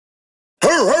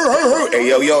Hey,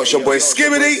 yo, it's your boy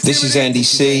Skibbity. This is Andy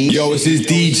C. Yo, this is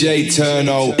DJ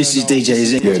Turno. This is DJ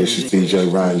Z. Yeah, this is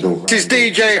DJ Randall. This is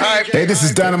DJ Hype. Hey, this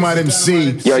is Dynamite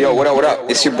MC. Yo, what up?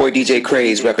 It's your boy DJ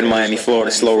Craze, repping Miami, Florida,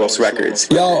 Slow Roast Records.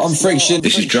 Yo, I'm Friction.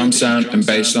 This is Drum Sound and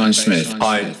Bassline Smith.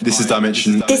 Hi, this is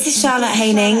Dimension. This is Charlotte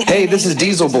Haining. Hey, this is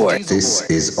Diesel Boy. This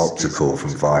is Optical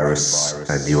from Virus,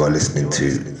 and you are listening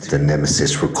to the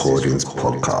Nemesis Recordings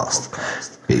podcast.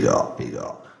 Big up.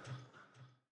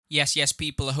 Yes,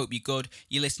 people, I hope you're good.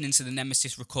 You're listening to the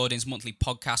Nemesis Recordings monthly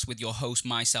podcast with your host,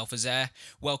 myself, Ezair.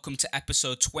 Welcome to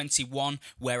episode 21,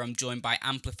 where I'm joined by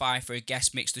Amplify for a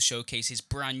guest mix to showcase his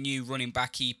brand new Running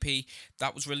Back EP.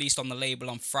 That was released on the label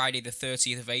on Friday the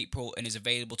 30th of April and is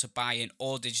available to buy in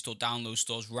all digital download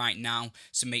stores right now,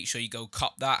 so make sure you go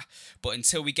cop that. But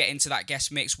until we get into that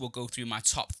guest mix, we'll go through my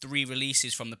top 3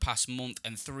 releases from the past month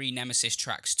and 3 Nemesis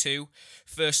tracks too.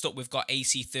 First up, we've got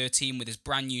AC13 with his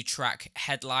brand new track,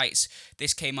 Headlights.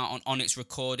 This came out on Onyx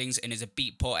Recordings and is a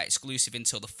Beatport exclusive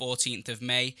until the 14th of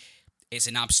May. It's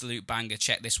an absolute banger.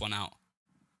 Check this one out.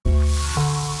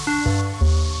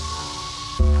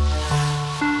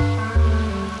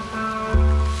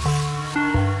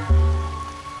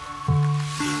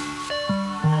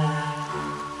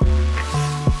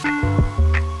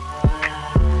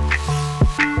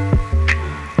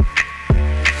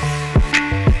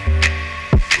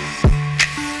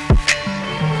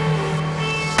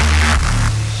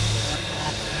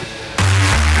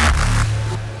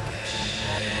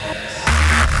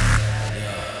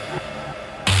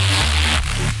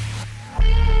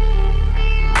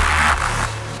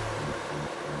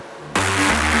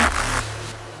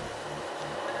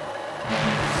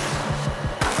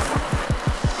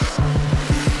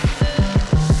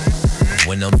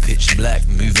 When I'm pitch black,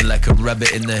 moving like a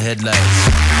rabbit in the headlights.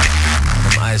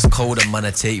 I'm eyes cold, I'm on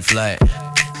a take flight.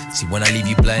 See, when I leave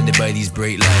you blinded by these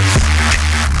bright lights,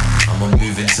 I'ma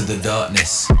move into the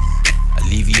darkness.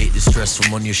 Alleviate the stress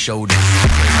from on your shoulders. The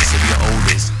presence of your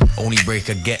oldest. Only break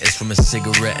I get is from a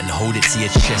cigarette and hold it to your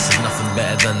chest. There's nothing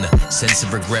better than the sense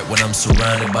of regret when I'm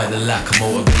surrounded by the lack of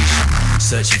motivation.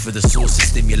 Searching for the source of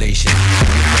stimulation.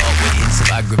 Whip it up with hints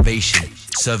of aggravation.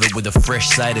 Serve it with a fresh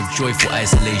side of joyful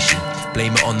isolation.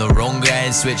 Blame it on the wrong guy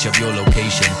and switch up your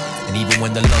location. And even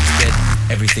when the love's dead,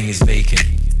 everything is vacant.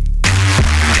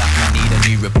 Feel like I need a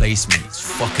new replacement. It's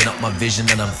fucking up my vision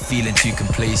and I'm feeling too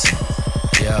complacent.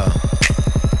 Yeah.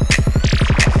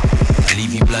 I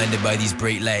leave you blinded by these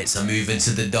bright lights. I move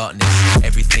into the darkness.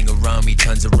 Everything around me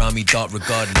turns around me dark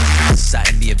regardless. Sat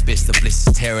in the abyss, the bliss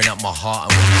is tearing up my heart.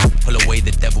 And when I pull away,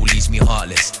 the devil leaves me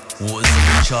heartless. Waters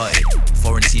uncharted.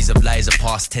 Foreign seas of lies are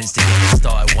past tense to get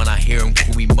started. When I hear him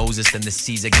call me Moses, then the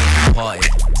seas are getting parted.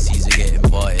 Seas are getting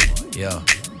parted, yeah.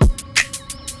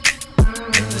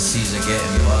 Then the seas are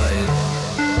getting parted.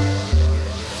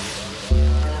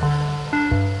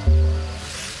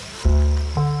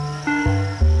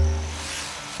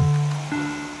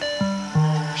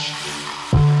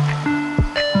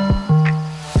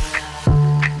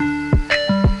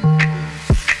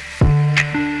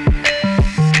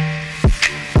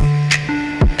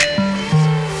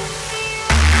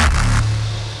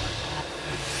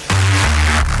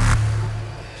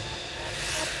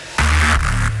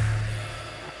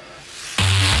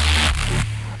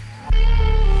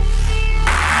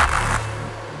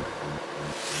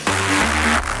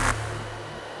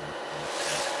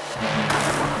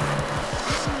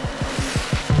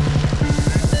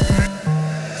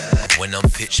 When I'm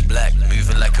pitch black,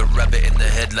 moving like a rabbit in the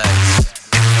headlights.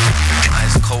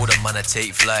 Eyes cold, I'm on a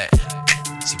take flight.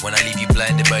 See, when I leave you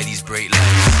blinded by these bright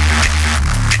lights,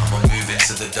 I'ma move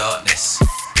into the darkness.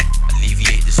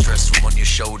 Alleviate the stress from on your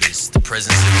shoulders. The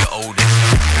presence of your oldest.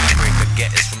 Only break I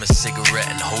get is from a cigarette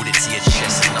and hold it to your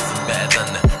chest. There's nothing better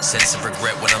than the sense of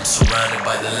regret when I'm surrounded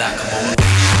by the lack of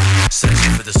motivation.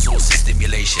 Searching for the source of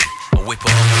stimulation. I whip it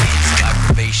up with hints of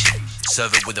aggravation.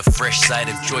 Serve it with a fresh side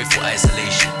of joyful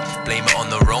isolation. Blame it on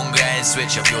the wrong guy and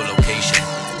switch up your location.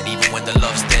 And even when the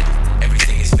love's dead,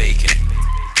 everything is vacant.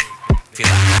 Feel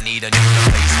like I need a new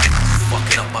replacement. It's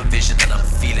fucking up my vision and I'm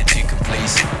feeling too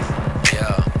complacent.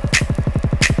 Yeah.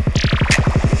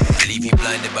 I leave you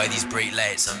blinded by these bright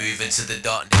lights. I move into the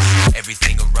darkness.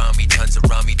 Everything around me turns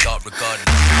around me dark regardless.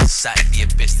 Sat in the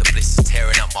abyss, the bliss is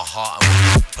tearing up my heart. And when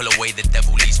I pull away, the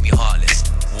devil leaves me heartless.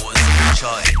 Waters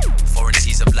uncharted. Foreign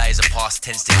seas of lies are past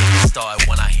tense to get started.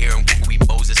 When I hear him call me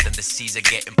Moses, then the seas are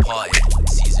getting parted.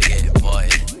 Seas are getting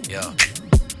parted, yeah.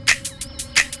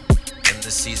 Then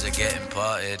the seas are getting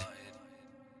parted.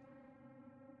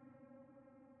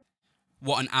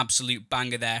 What an absolute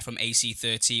banger there from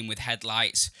AC13 with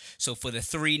Headlights. So for the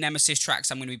 3 Nemesis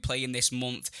tracks I'm going to be playing this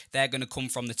month, they're going to come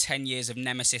from the 10 Years of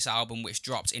Nemesis album, which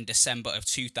dropped in December of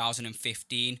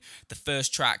 2015. The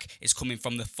first track is coming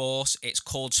from The Force. It's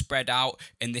called Spread Out,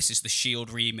 and this is the Shield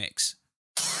remix.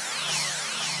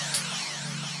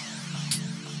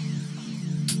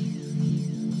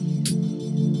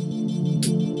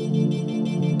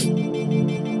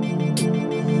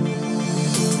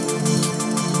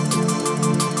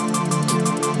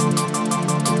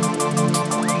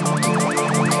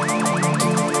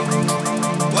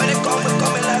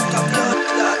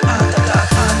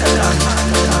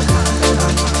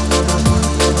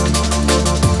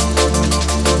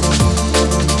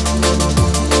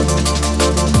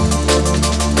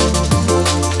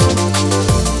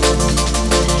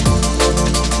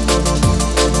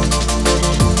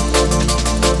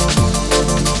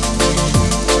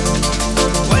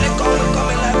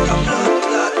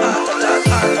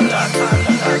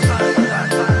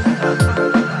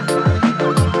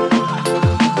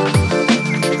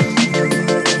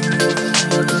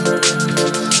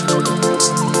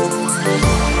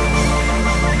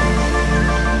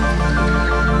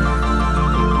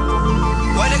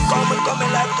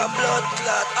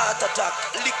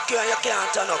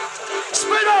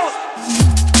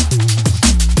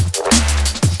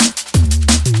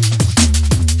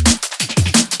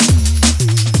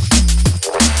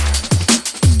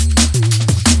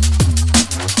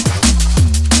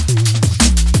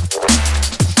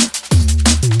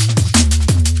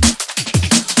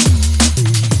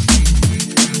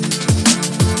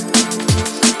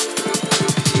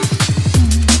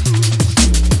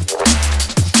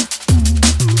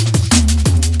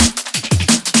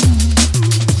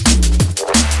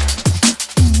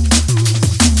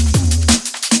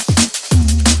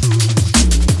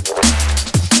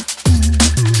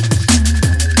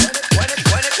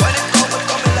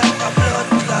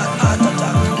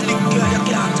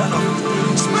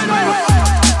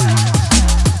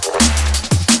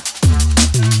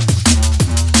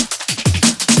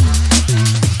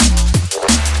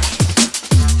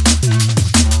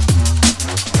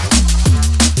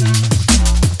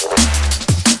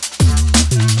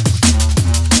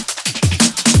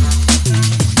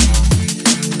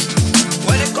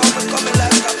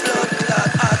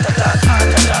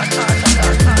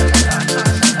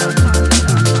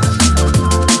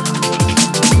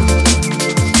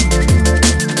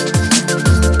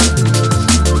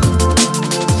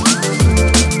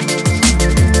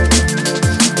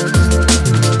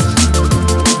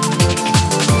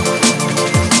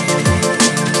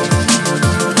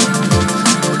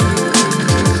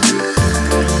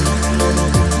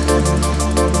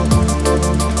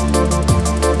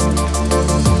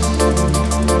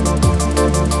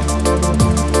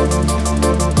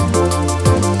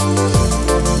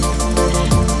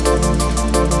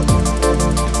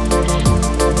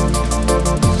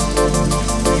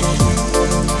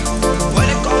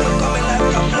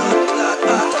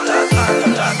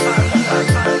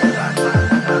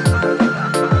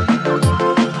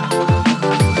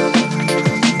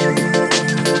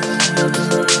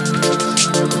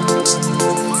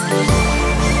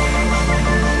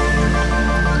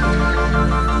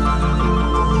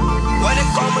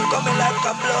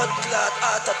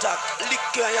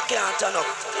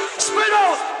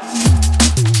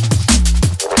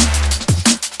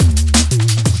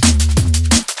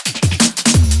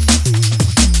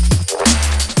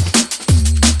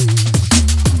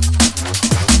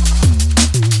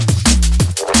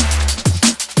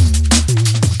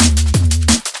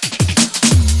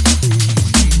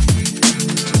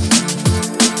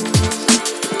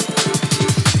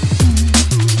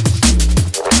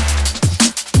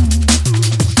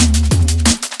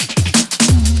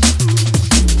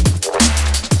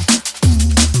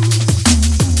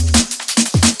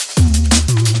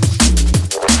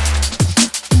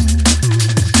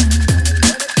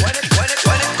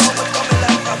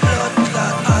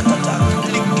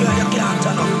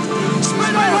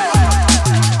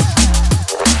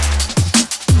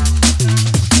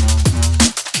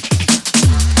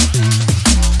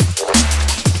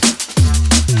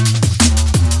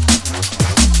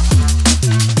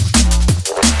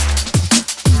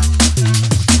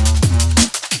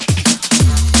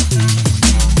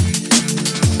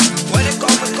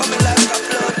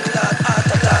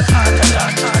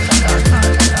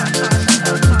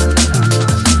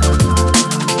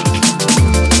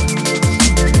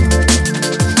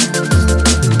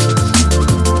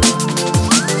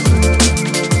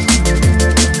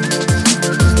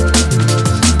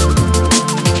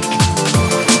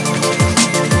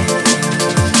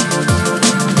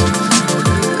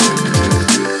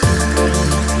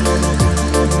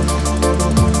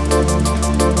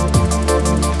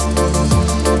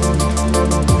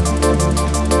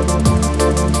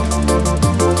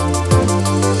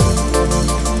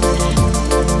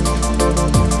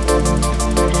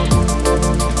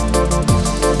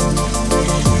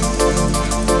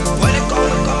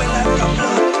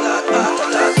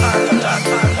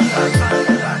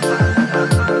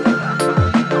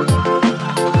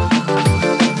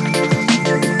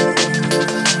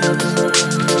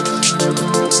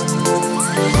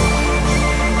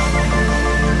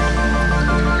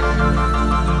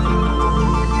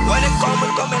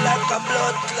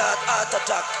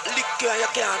 you and you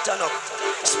can't turn up.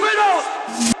 Spread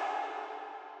out!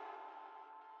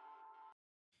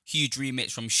 Huge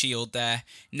remix from Shield there.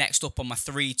 Next up on my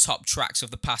 3 top tracks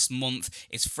of the past month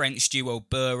is French duo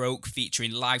Burr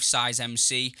featuring Lifesize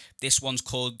MC. This one's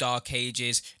called Dark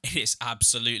Ages and it's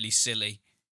absolutely silly.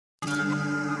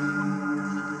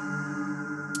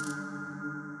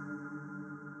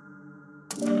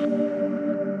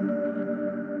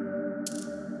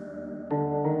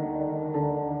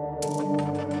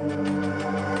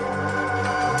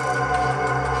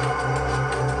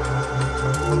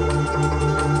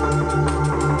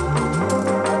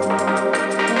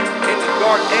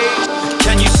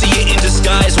 Can you see it in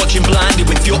disguise? Watching blindly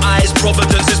with your eyes.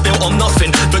 Providence is built on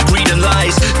nothing but greed and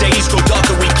lies. Days grow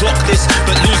darker, we clock this,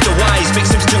 but lose the wise.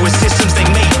 Victims to a systems, they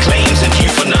make claims and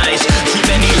euphanize. Too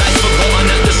many lives forgotten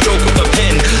at the stroke of a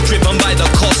pen. Driven by the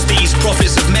cost, these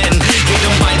prophets of men.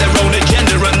 Hidden by their own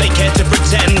agenda and they care to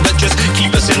pretend, but just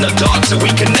keep us in the dark so we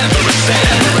can never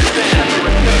ascend.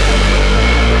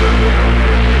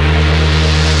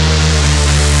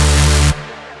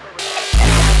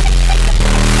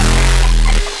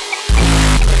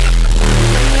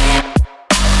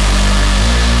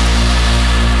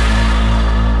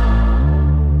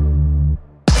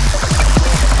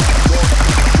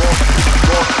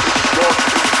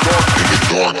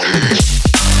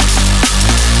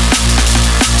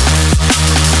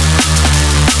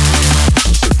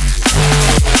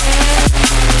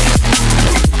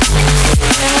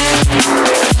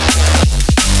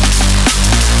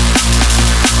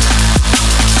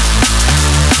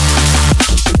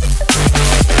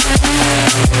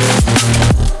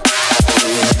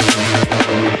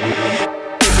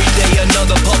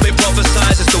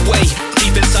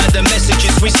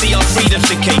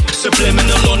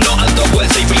 Subliminal or not, as the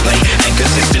words they relay, and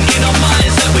consistent in our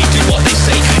minds that we do what they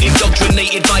say.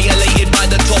 Indoctrinated, violated by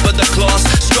the top of the class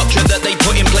structure that they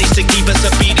put in place to keep us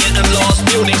obedient and lost.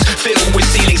 Buildings filled with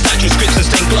ceilings, statues, scripts and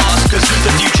stained glass. Cause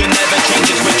the future never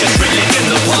changes, we're just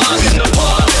reliving the past. In the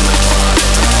past.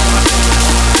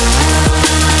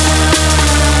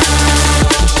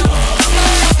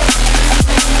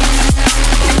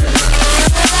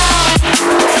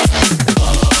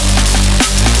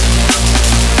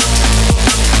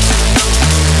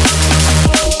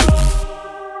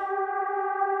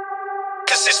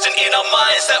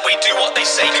 That we do what they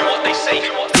say, do what they say,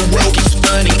 do what they say. The world keeps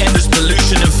burning, endless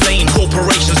pollution and flame.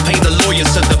 Corporations pay the lawyers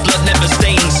so the blood never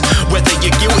stains. Whether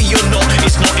you're guilty or not,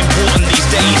 it's not important these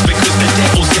days, because the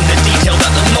devil's in the detail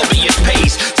that the lobbyist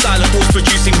pays. Silent wars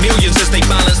producing millions as they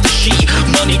balance the sheet.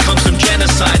 Money comes from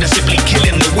genocide and simply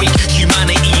killing the weak.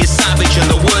 Humanity is savage and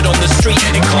the word on the street.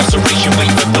 Incarceration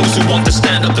wait for those who want to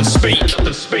stand up and speak.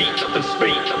 And speak, and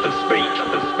speak, and speak,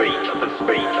 and speak, and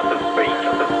speak, and speak, and speak.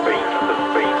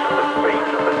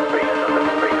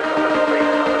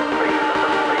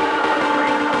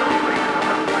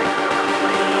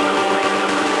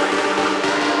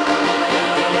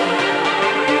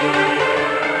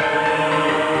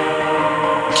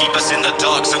 Keep us in the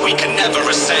dark so we can never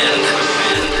ascend.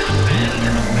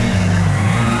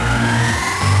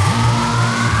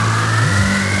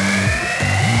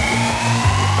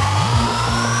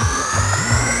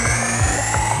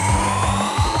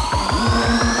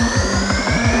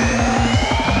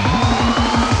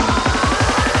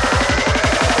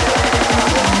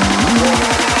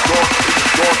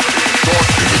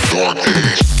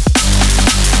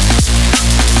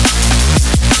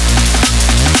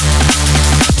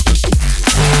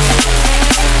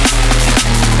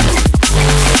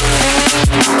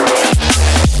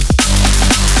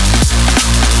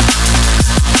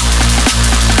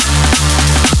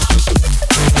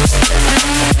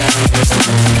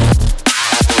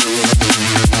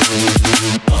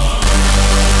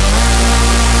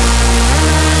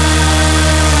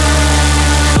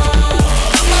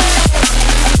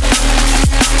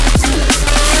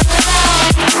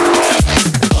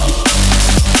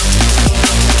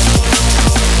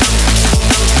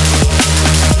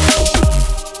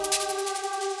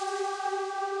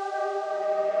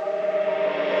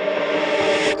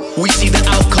 We see the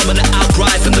outcome and the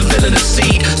outcry from the villainous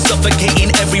seed,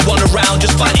 suffocating everyone around,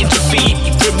 just fighting to feed.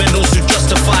 Criminals who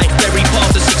justify very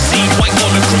path to succeed. White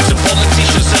collar groups and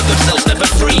politicians serve themselves never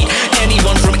free.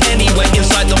 Anyone from anywhere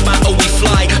inside the battle we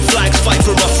fly. Flags fight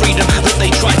for our freedom that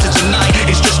they try to deny.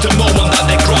 It's just a moment that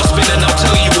they're grasping, and I'll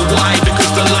tell you why.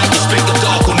 Because the light will split the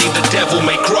dark, only the devil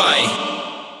may cry.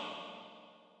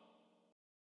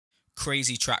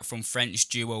 Crazy track from French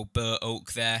duo Burr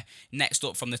there. Next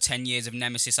up from the 10 Years of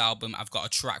Nemesis album, I've got a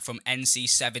track from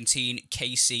NC17,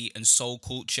 KC and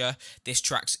Soulculture. This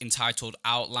track's entitled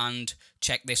Outland.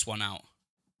 Check this one out.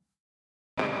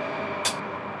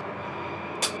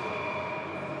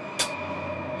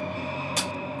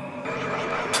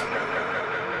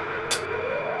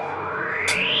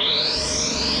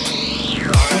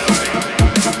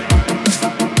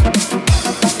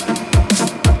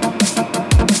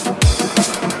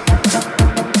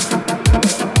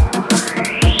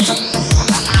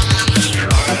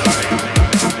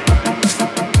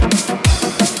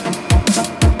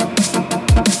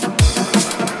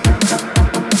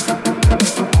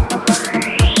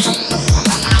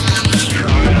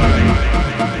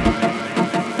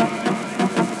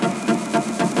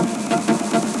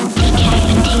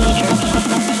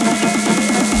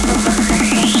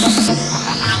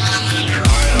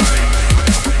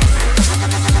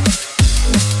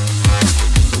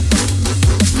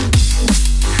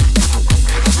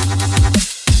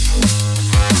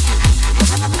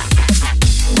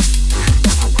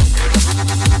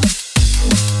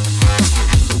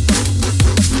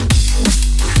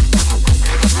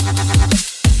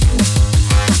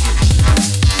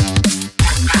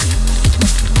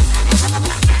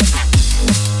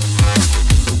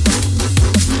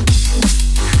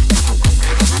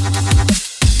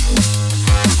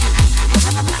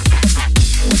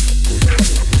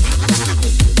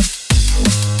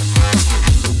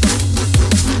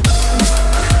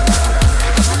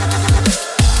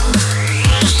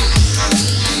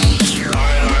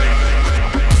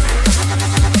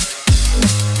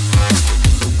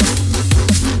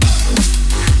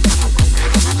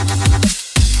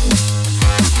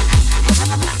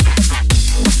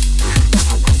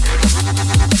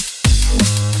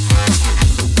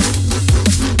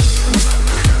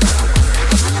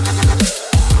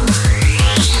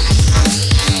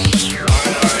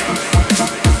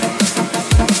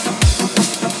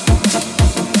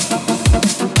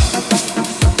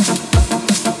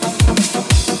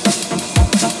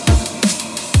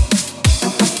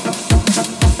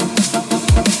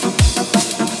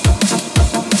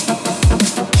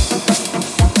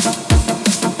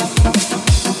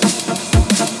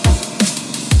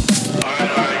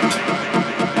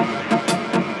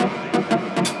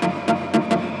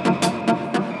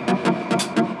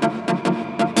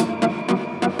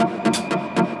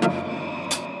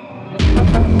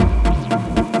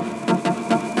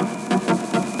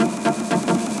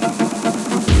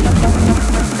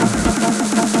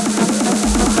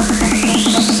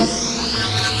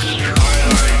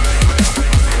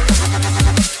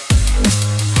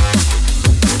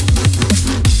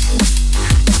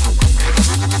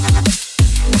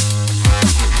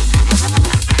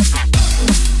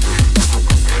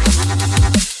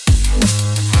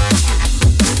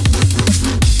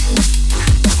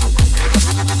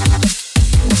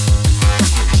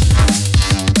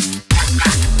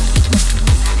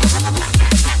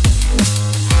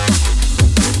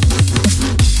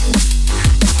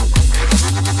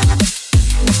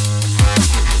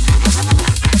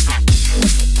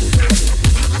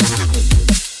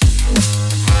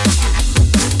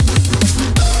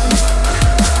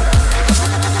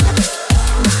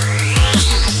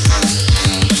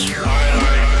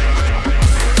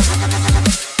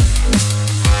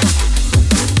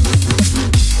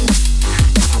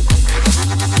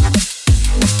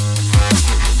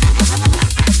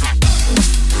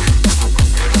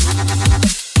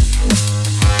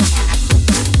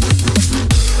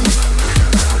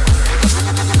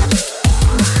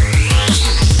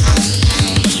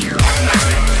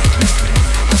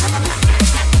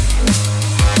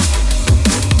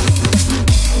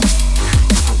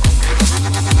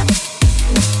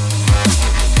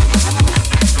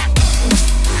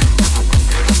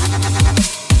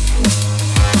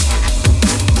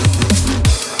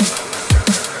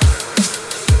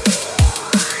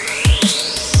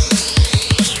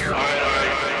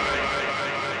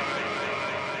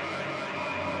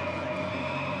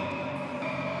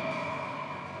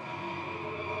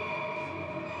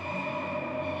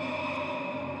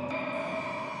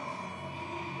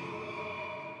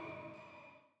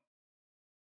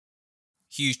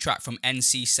 Huge track from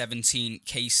NC17,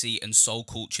 KC and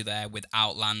Soulculture there with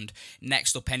Outland.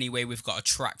 Next up anyway, we've got a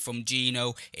track from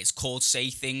Gino. It's called Say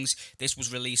Things. This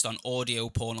was released on Audio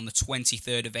Porn on the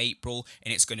 23rd of April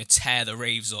and it's going to tear the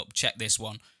raves up. Check this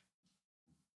one.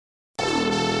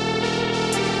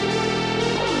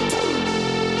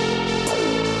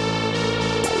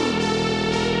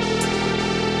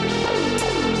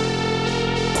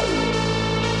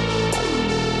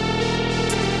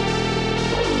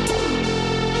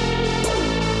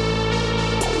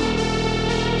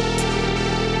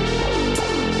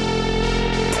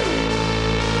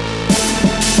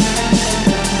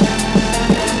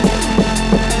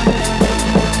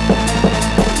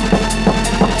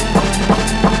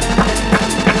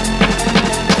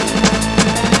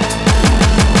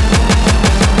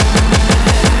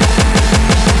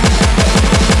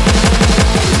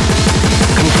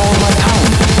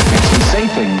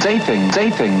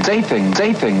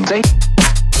 Say things.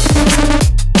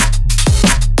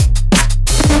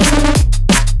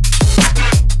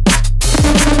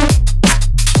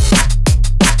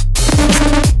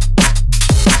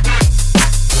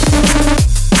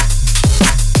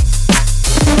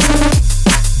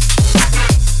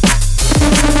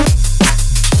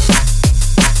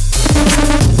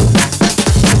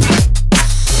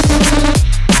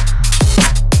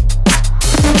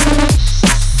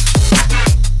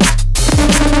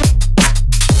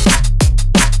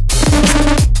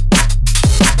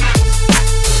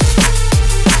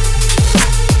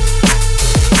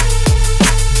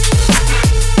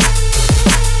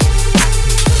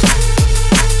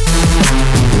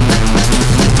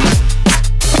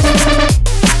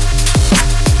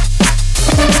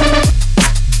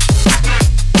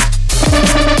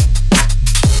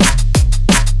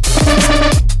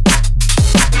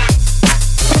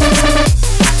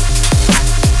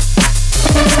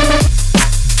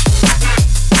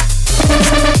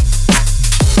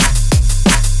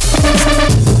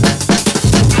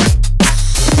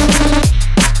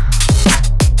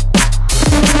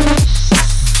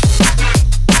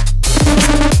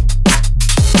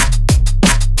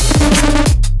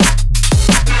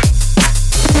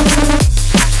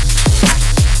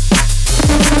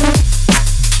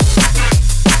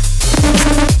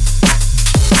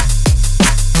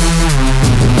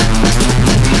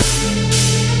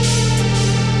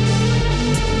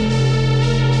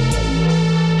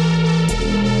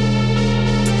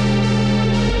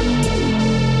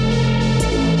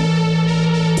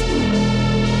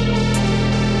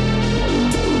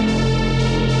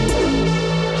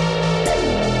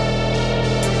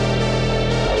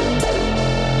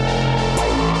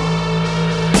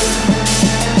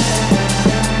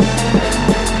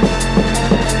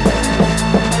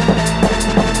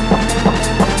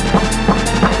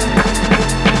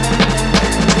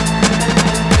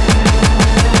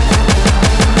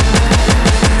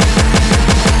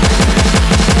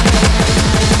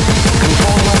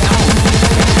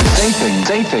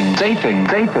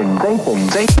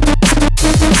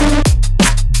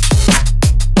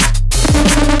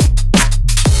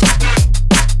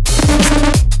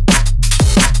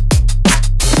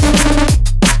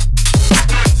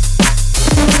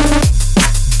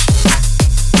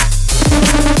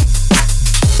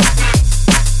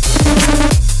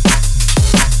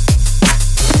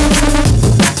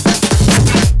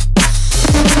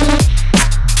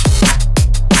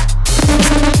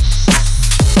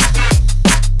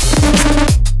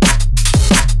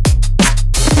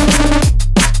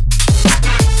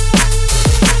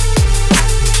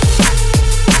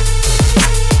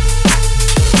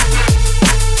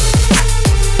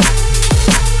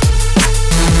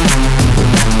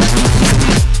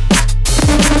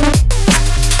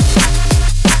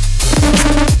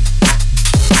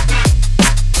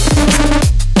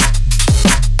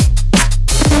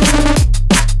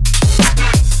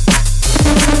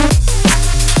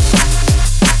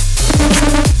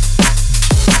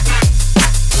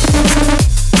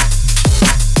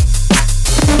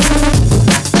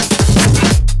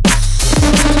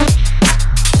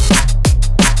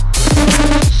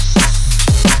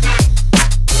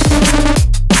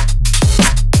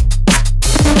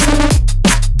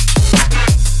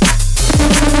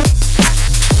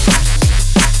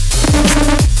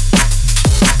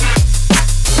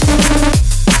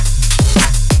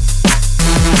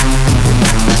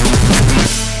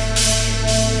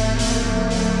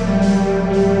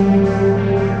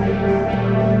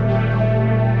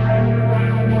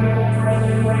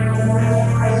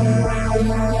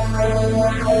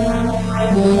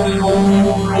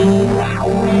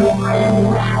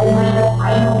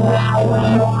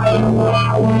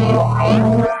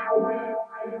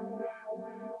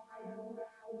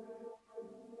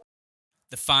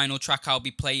 The final track I'll be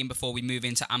playing before we move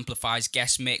into Amplify's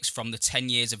guest mix from the 10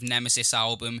 Years of Nemesis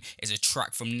album is a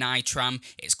track from Nytram.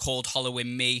 It's called Hollow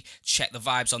in Me. Check the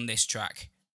vibes on this track.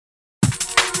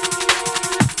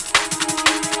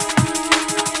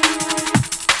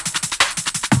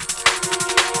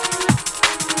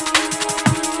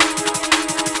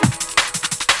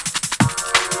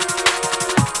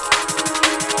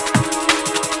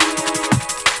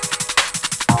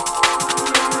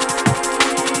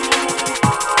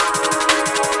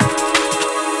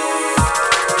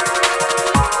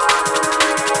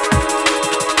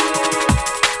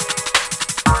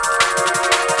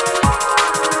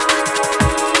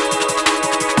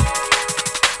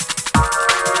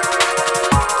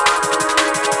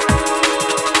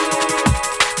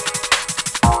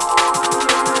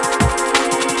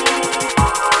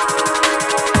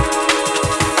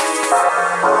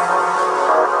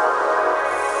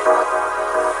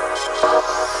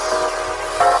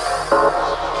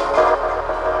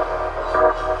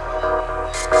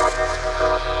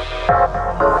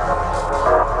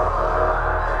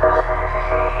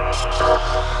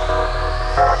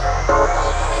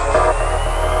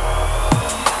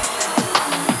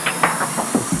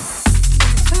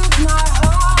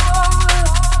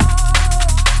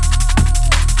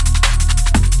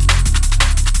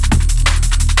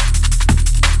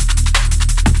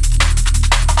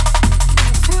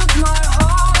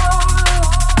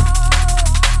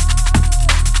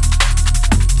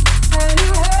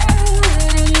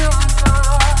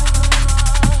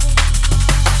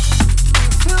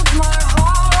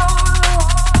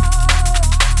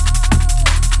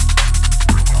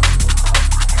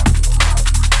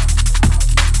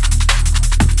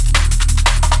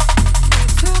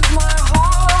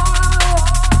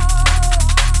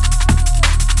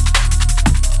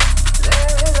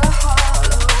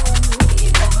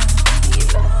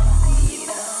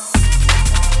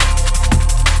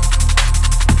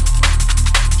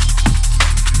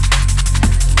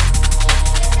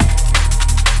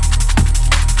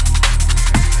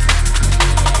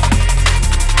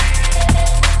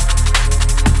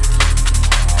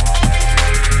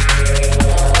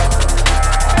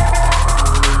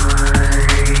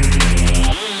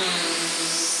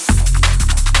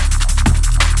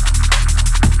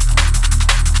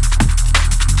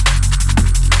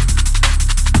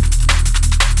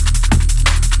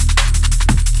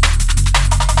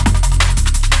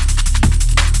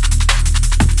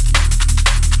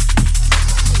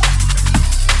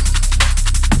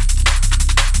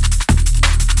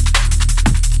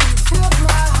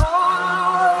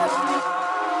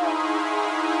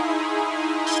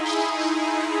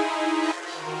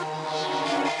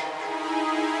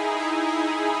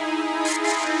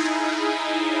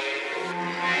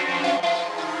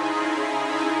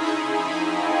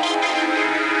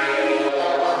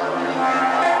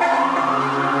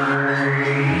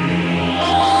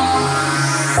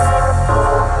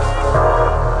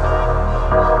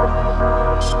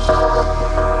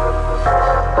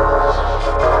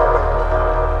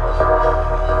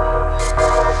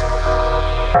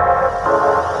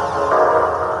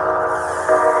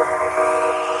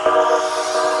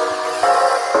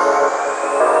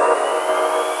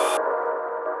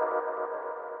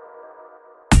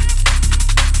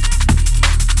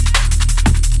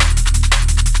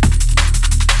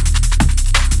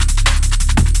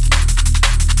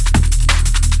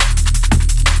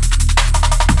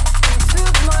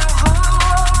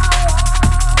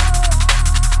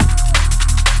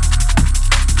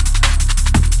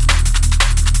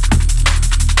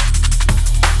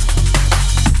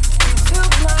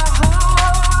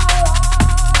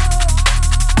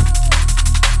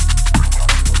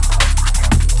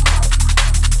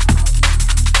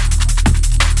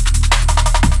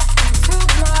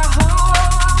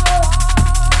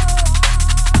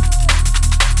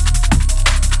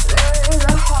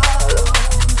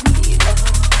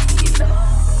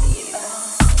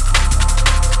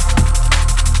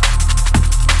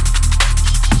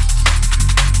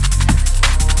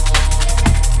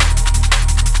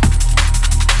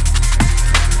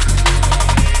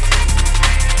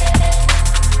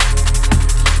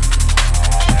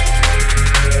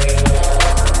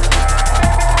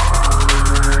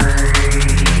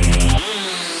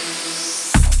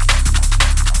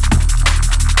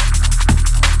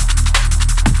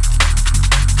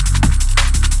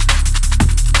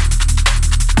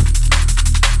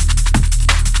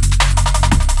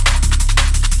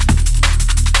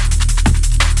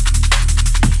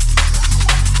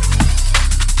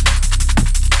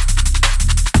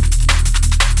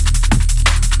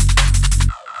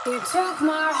 You took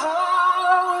my heart.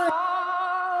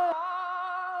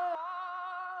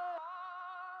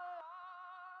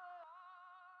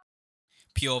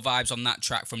 pure vibes on that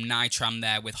track from Nytram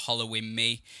there with Hollowing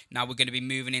Me. Now we're going to be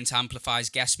moving into Amplify's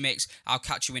guest mix. I'll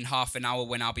catch you in half an hour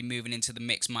when I'll be moving into the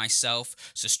mix myself.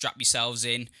 So strap yourselves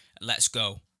in. Let's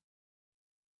go.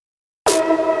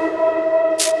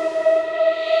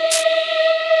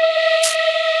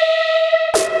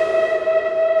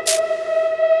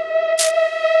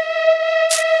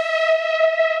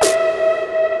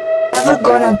 Never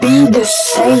gonna be the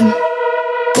same.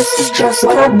 This is just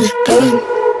what I became.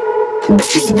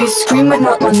 Bitches be screaming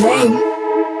out my name.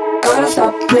 Gotta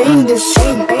stop playing this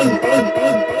game.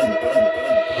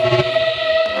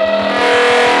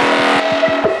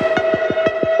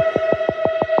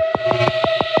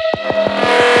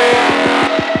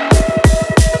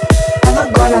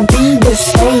 Never gonna be the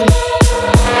same.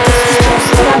 This is just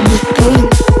what I became.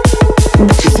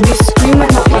 Bitches be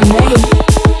screaming out my name.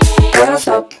 Gotta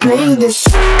stop playing this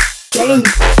game.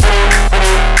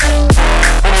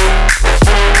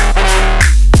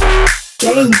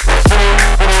 Game.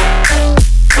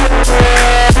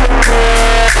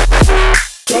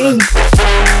 Game.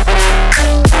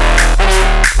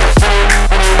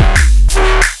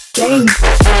 Game.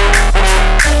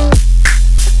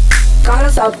 Gotta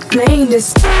stop playing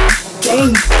this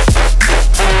game.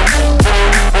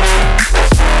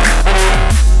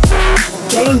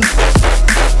 Game.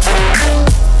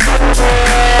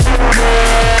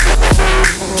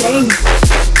 Game.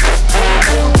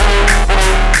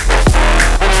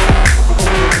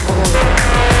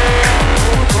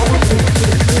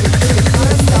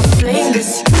 Playing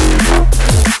this.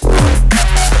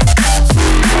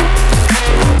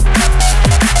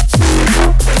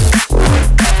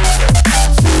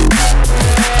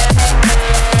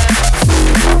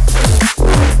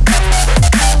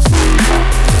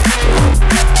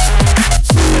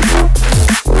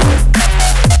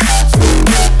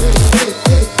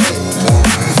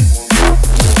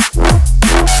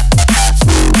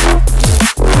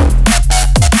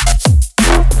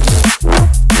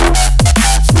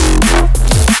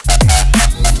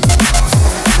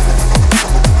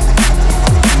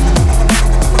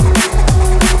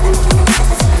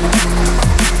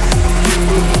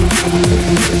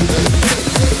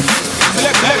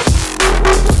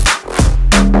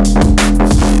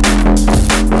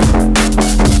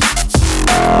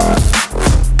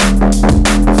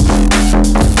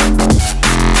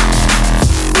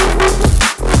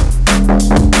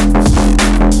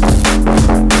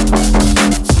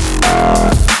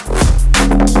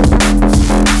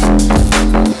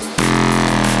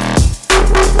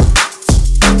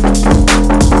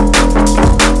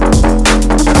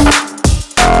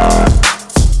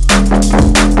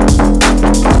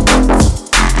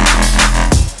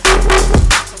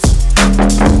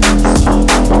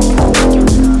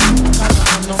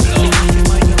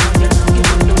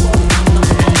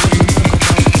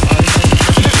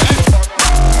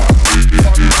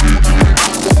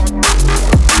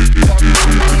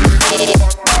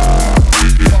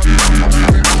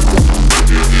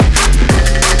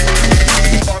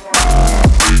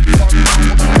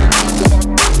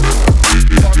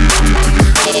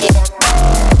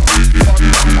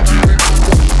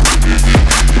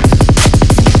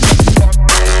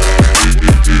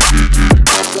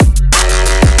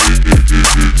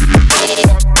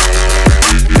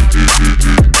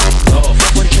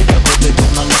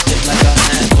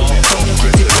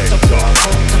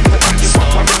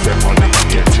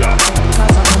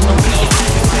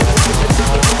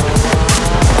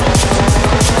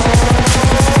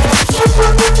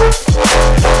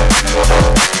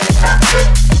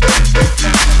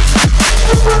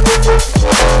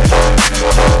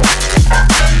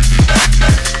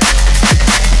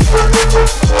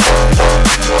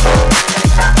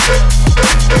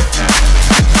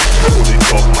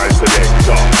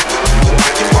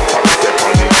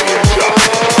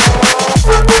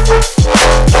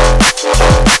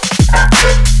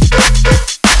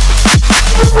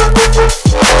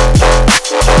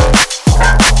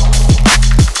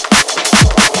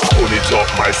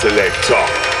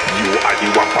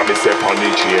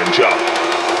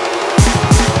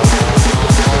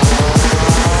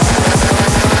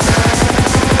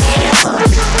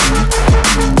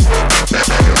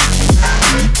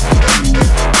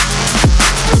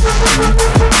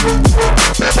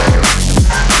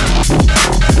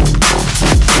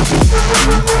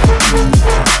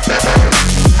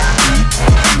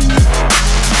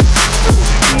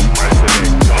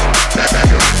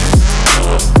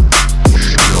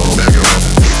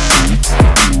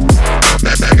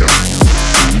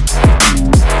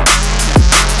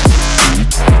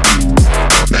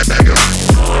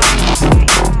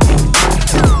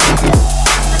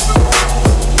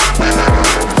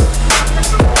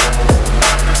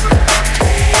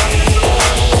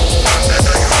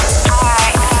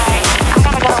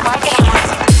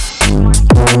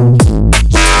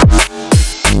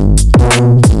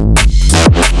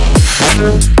 do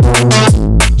it.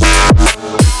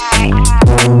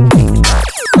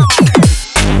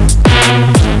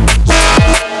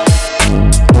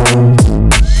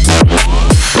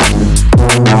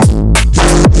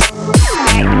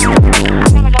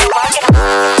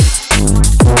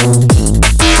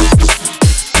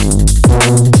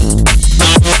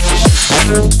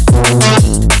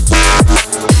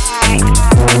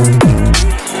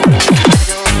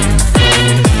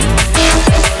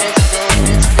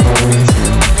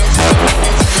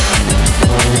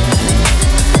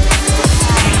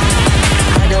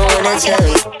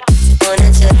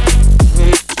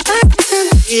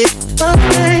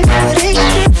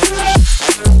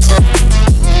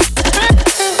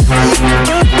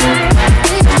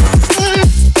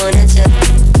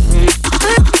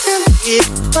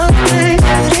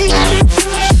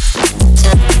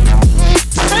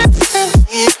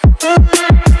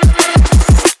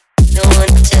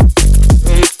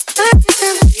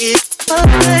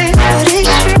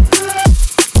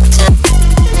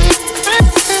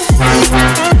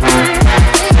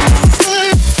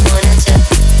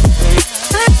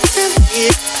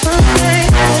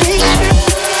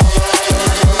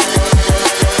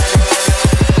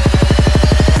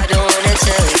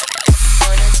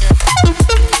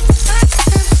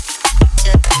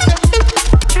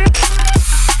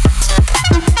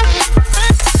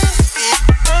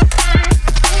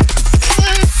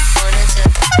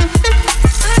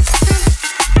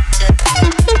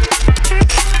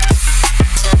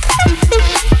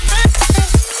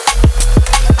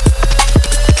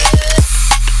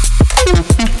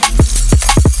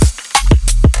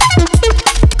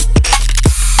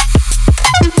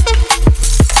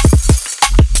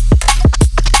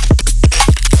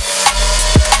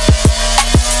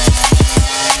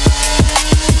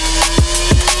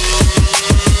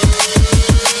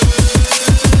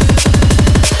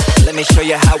 Let me show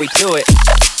you how we do it.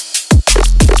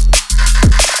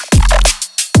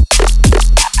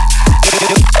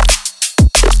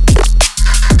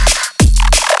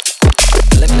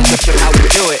 Let me show you how we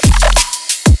do it.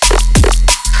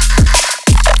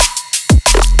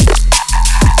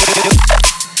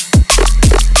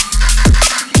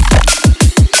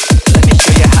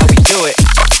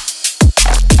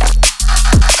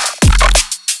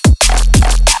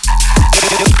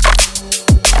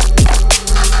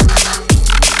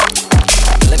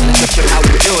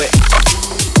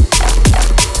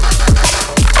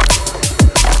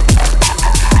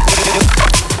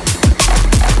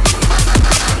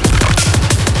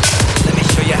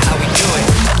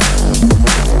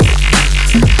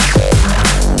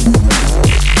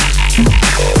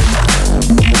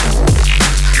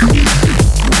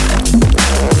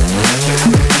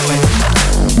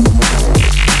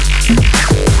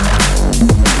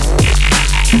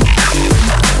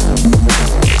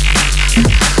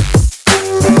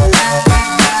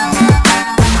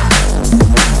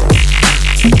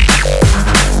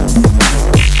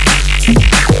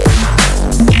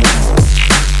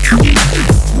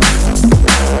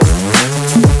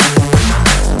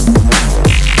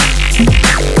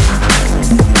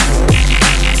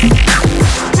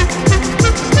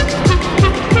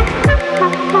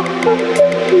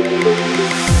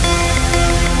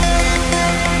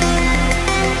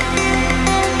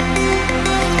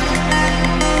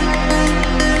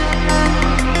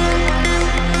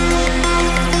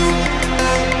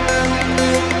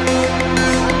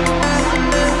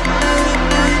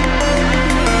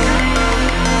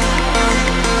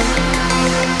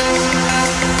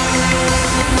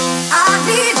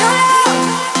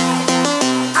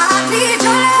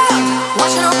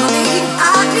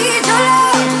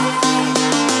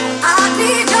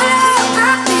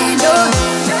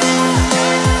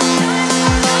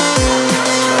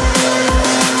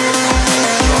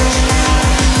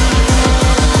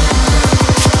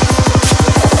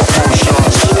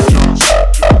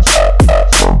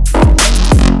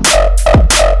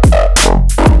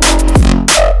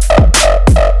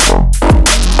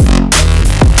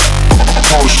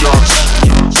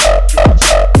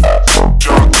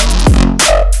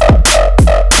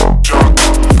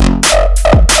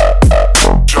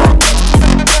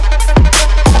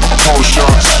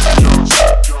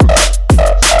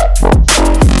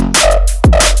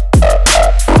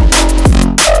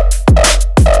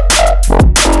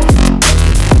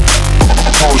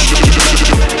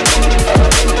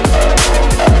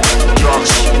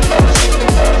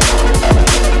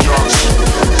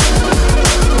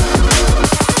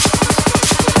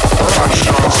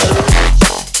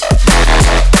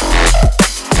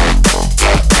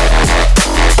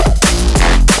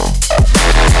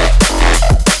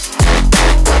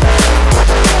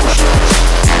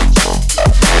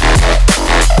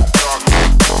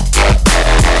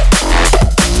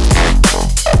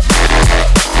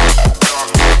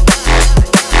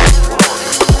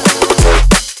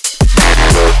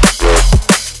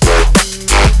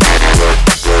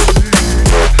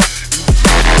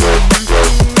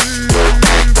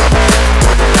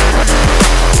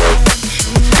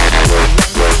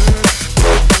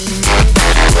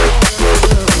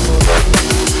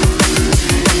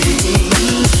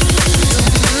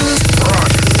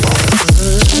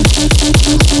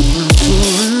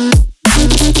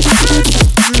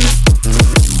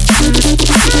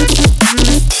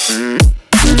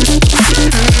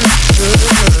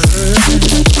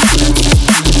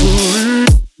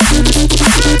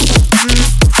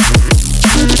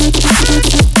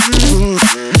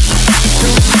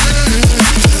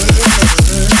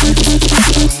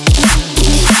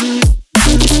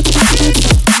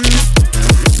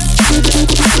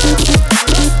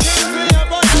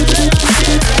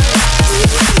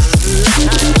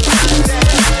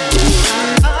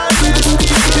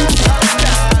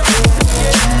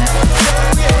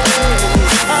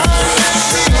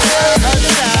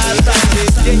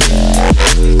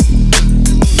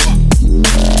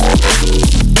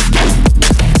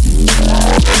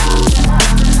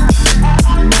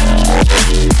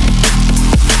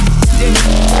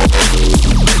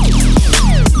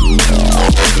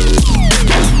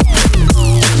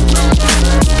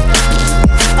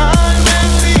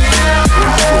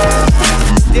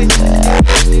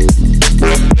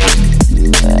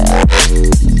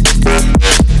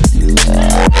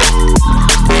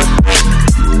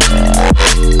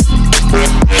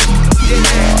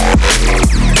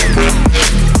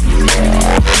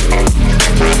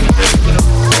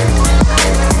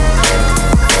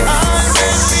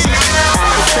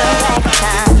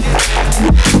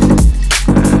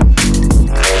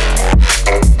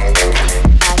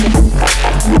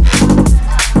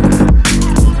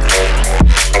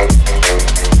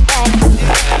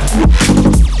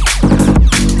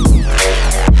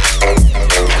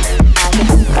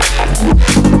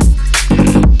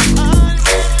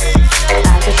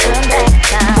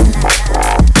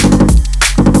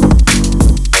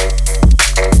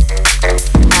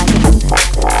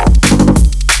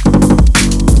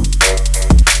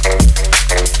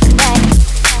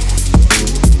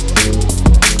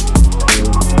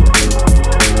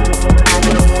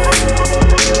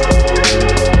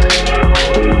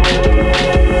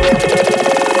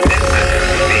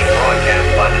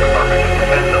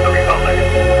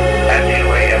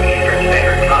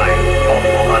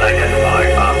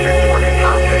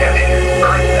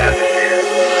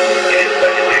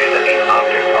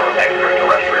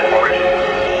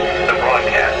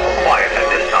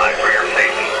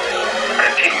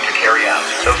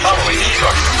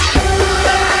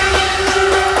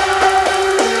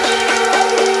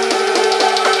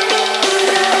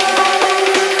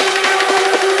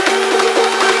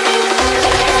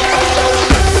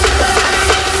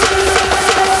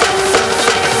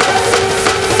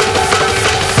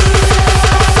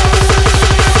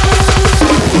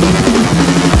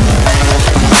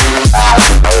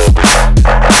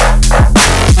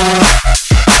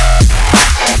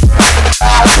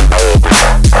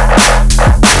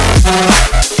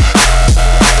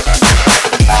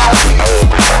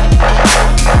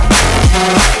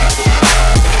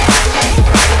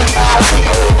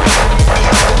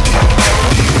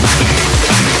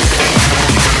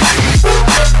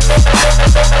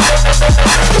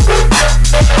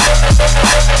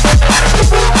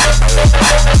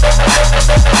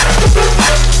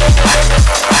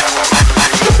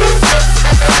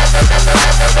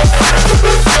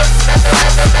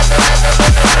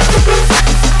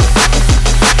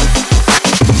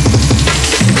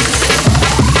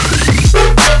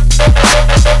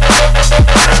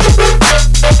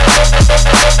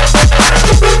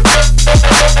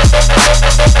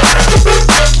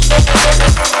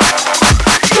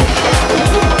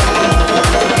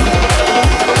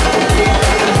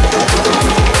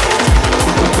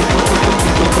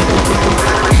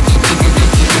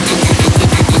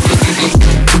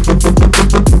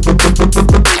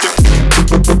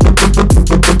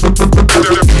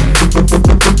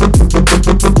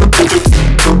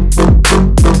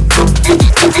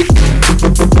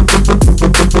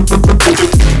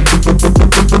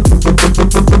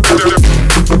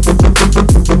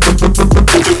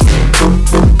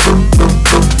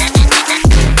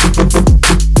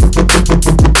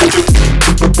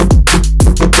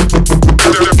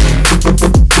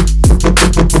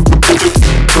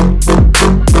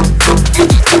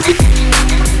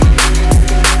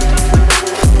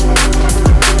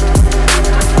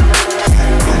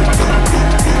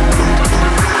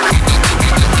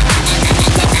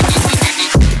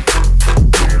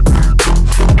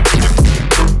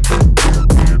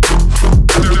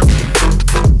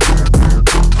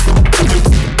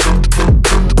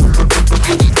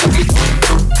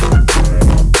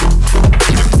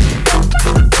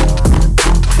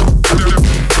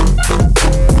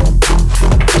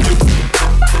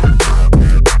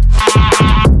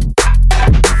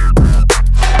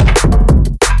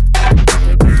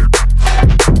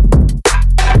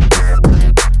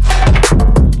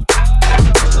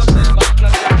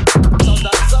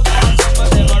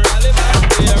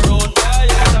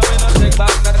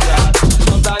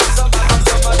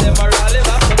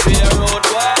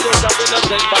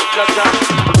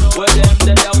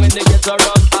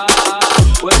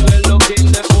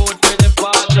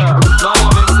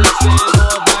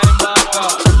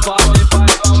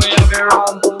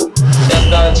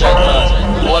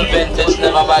 old vintage,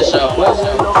 never bash out.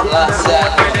 Last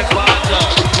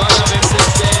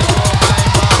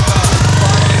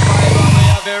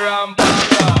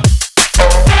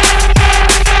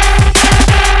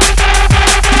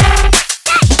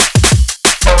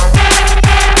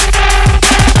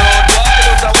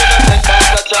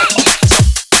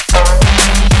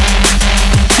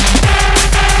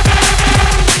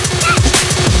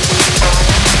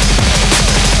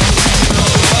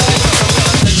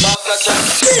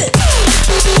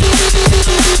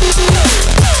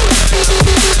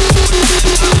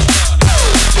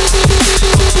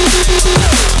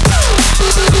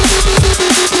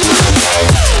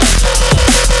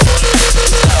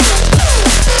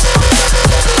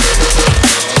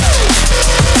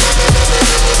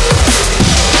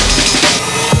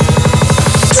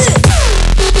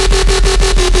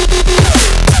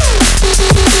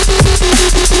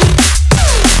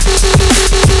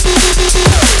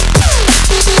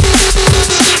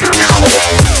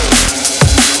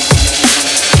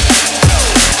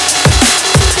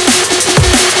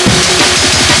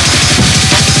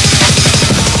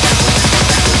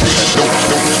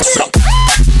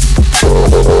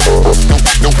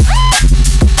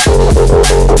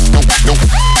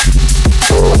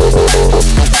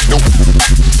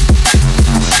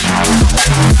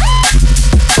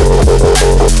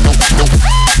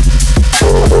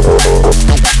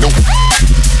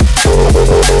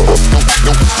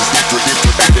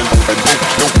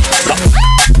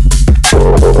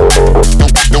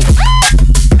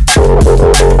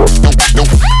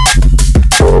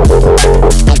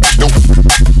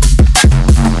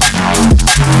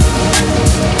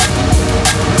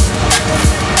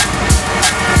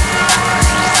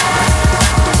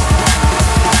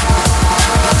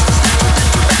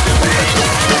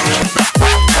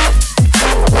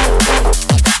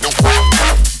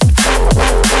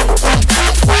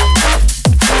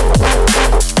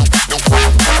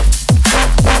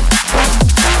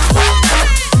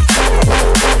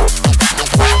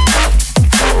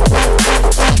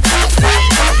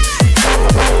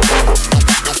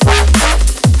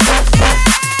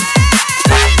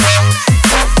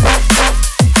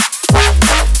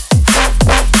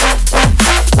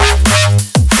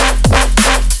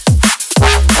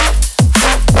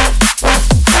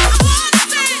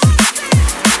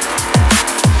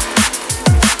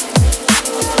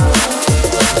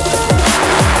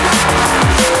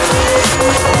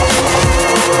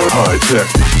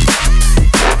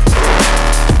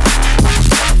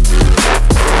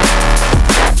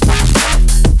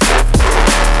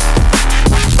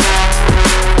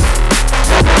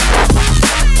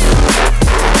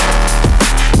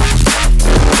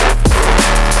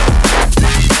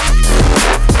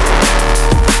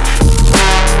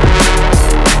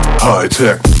High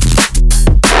tech.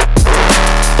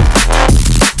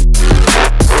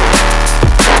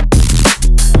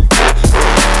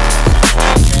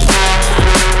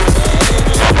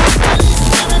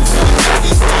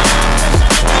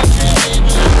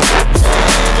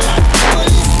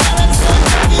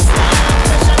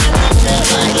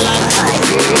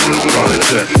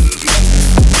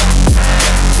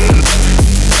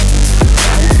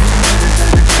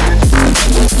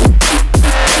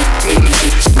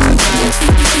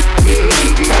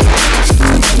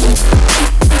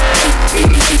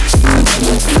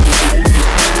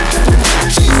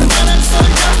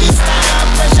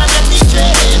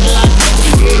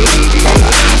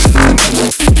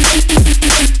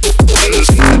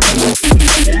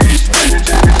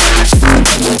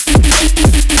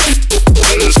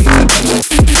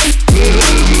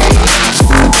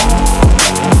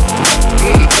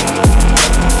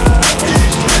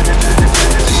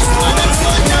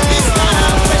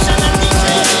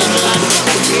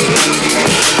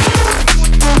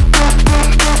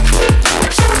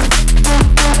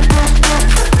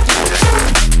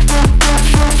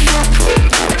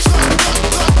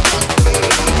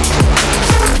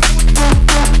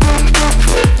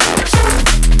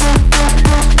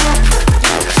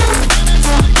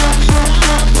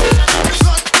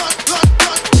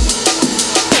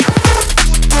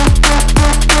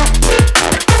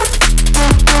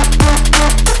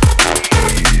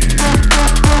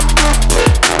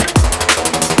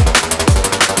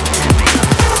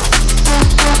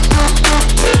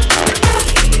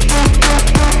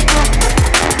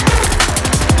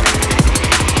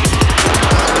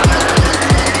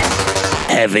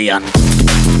 heavy on.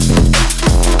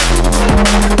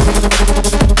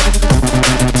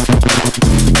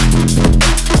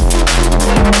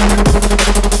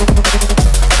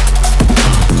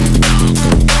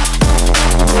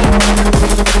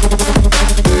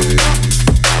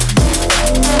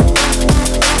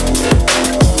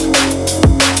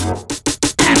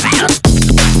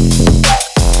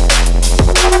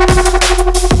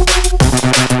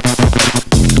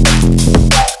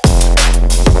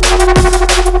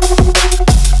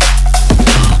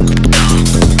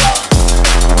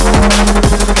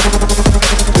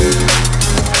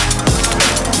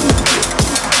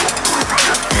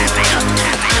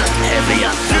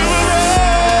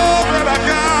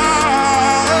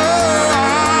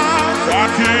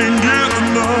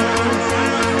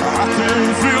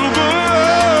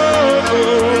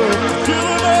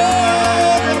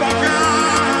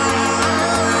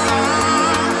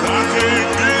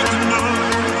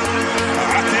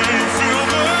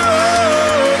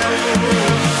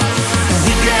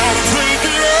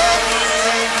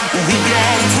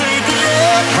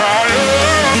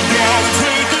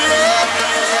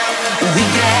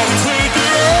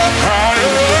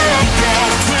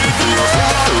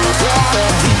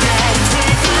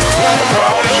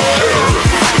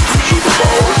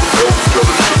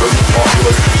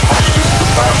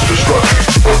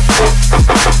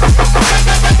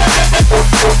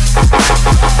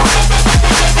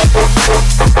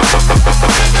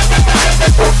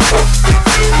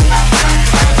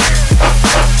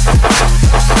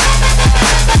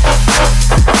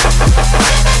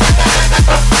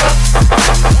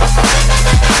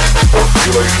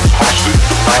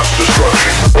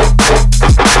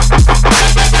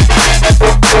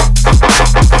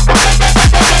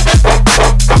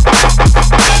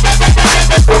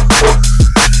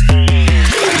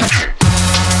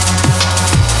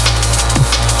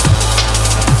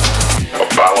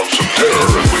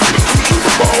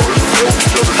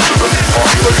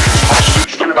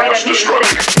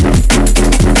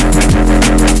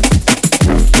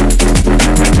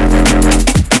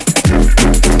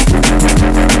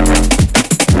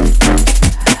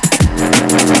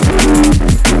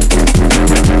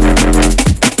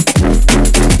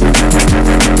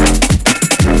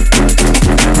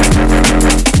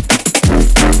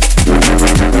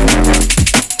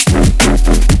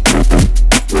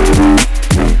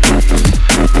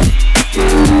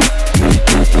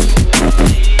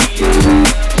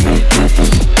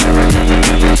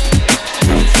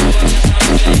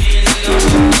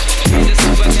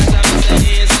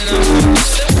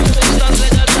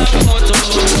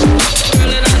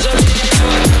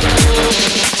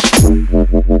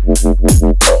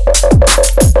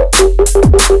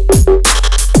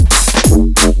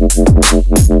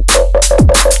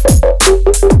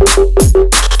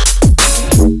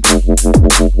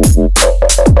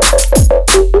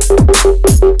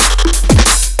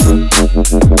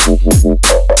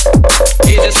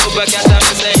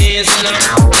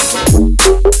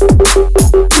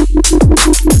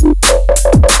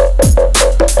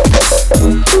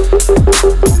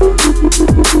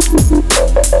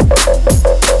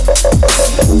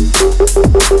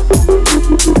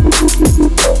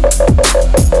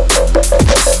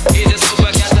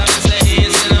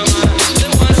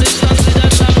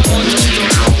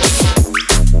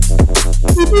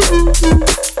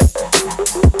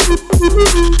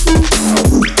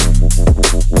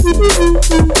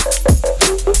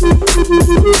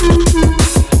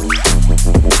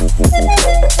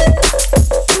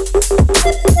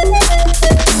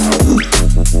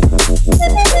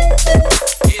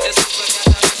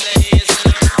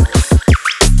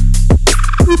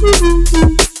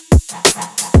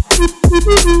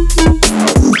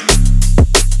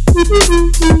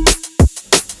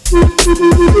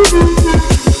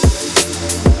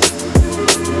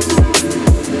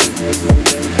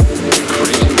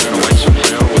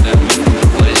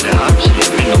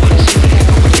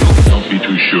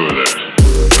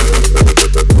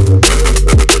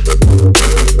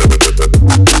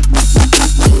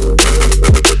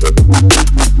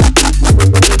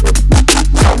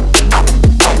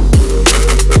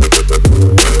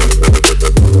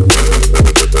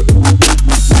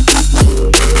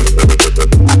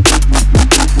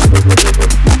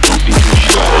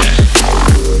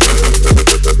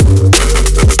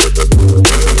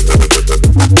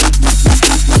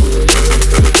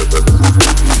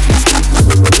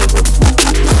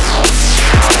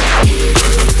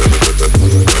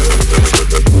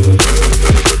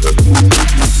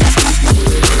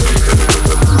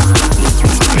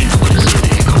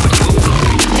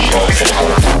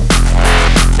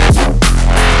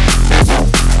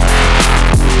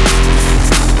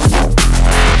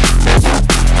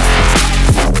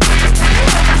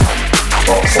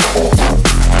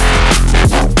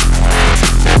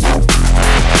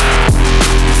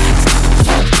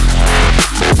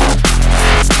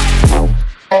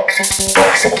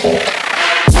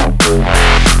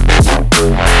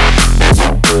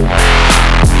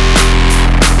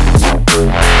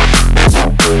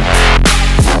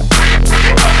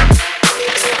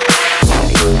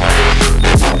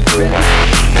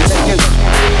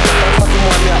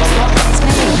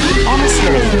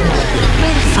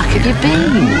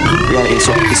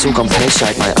 It's all gone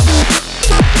pear-shaped, mate.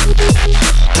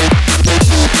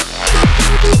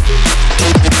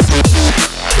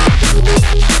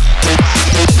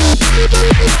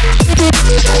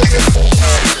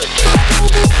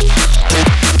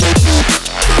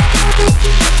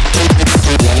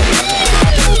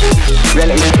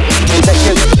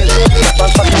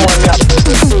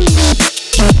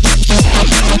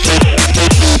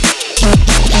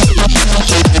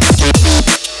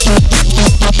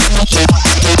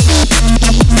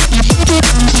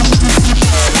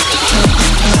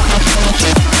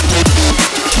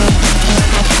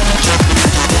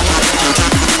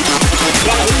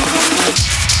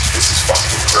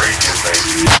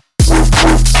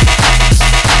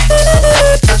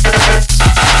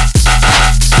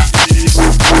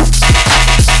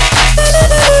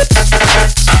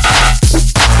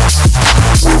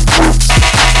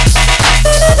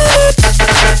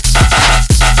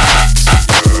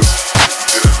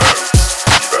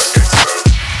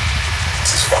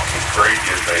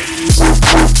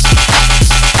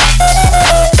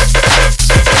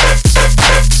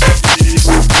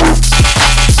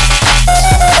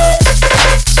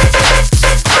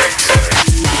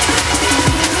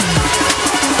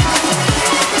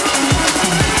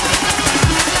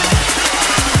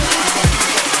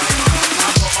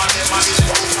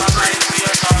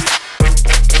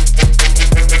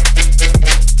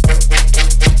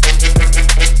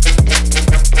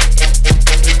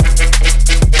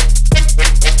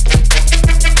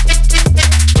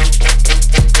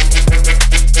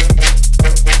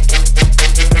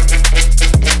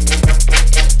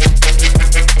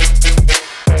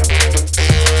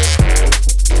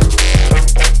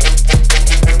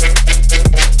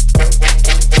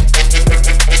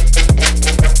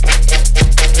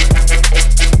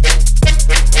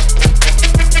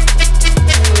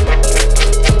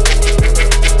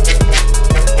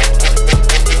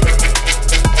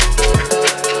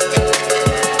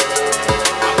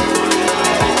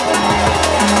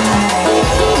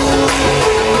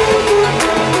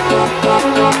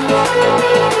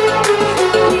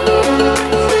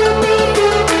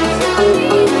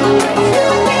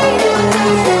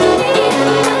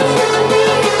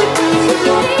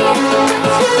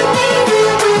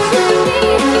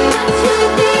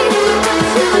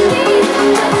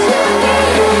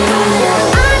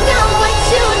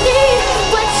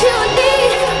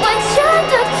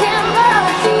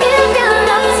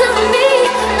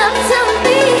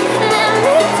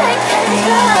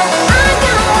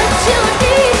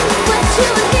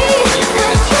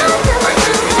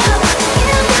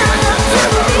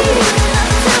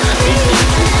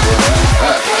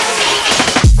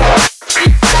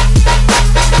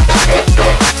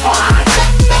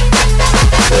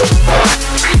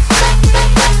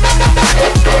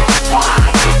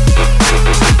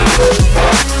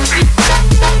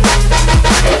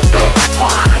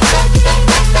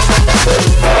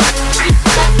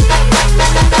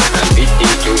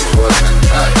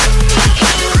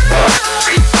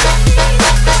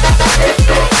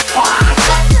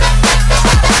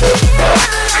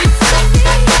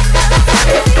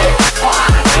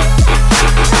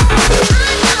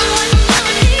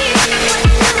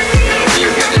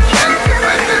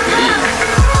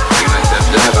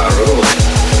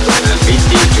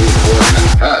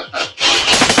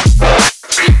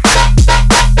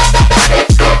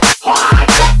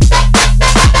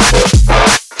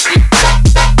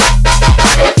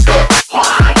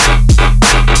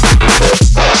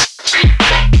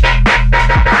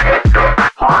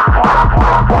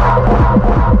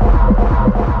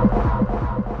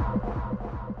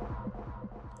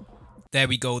 There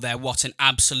we go there. What an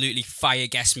absolutely fire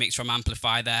guest mix from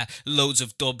Amplify there. Loads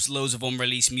of dubs, loads of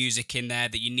unreleased music in there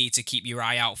that you need to keep your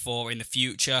eye out for in the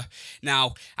future.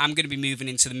 Now, I'm going to be moving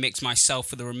into the mix myself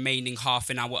for the remaining half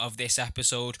an hour of this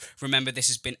episode. Remember, this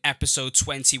has been episode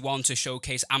 21 to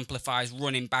showcase Amplify's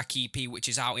Running Back EP, which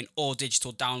is out in all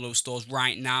digital download stores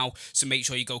right now. So make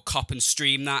sure you go cop and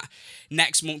stream that.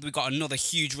 Next month, we've got another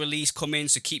huge release coming,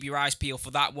 so keep your eyes peeled for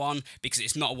that one because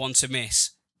it's not one to miss.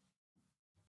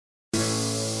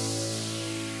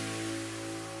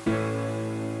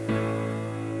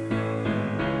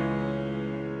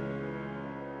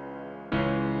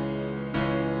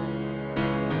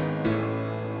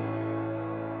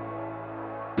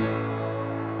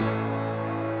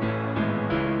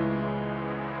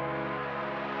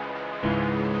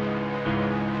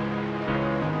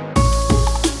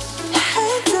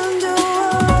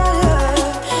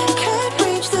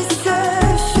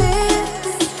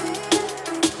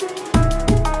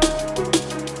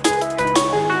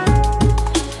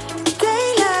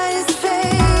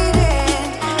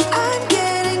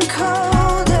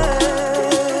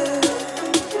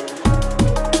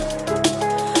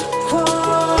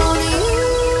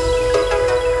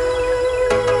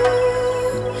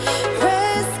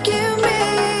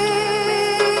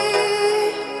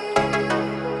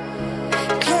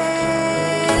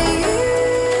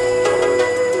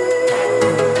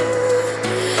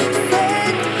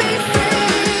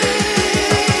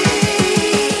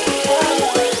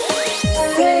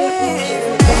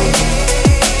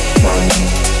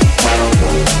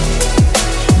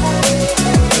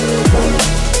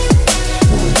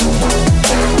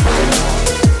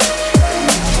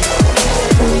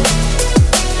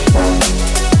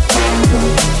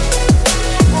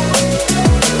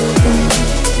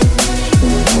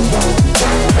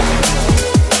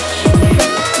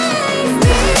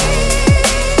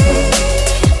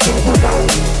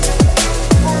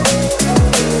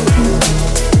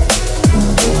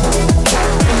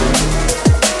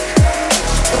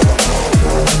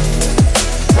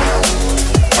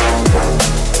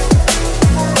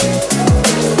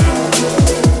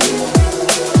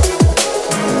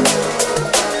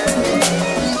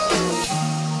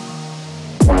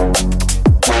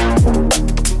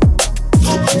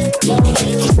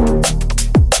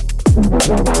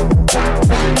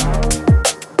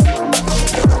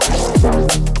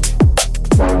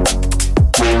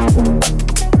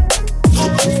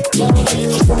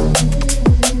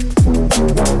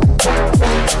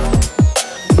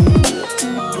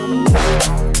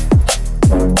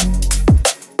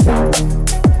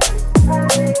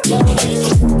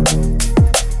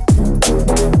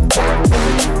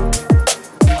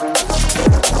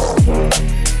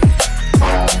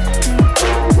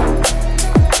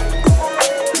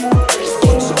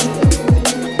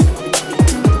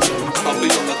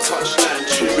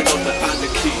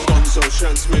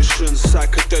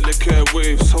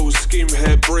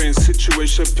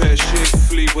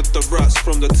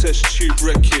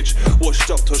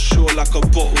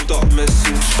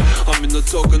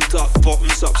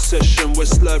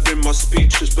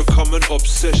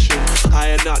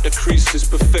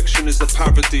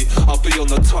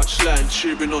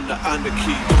 Cheering on the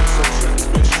anarchy, Gonzo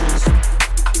transmissions.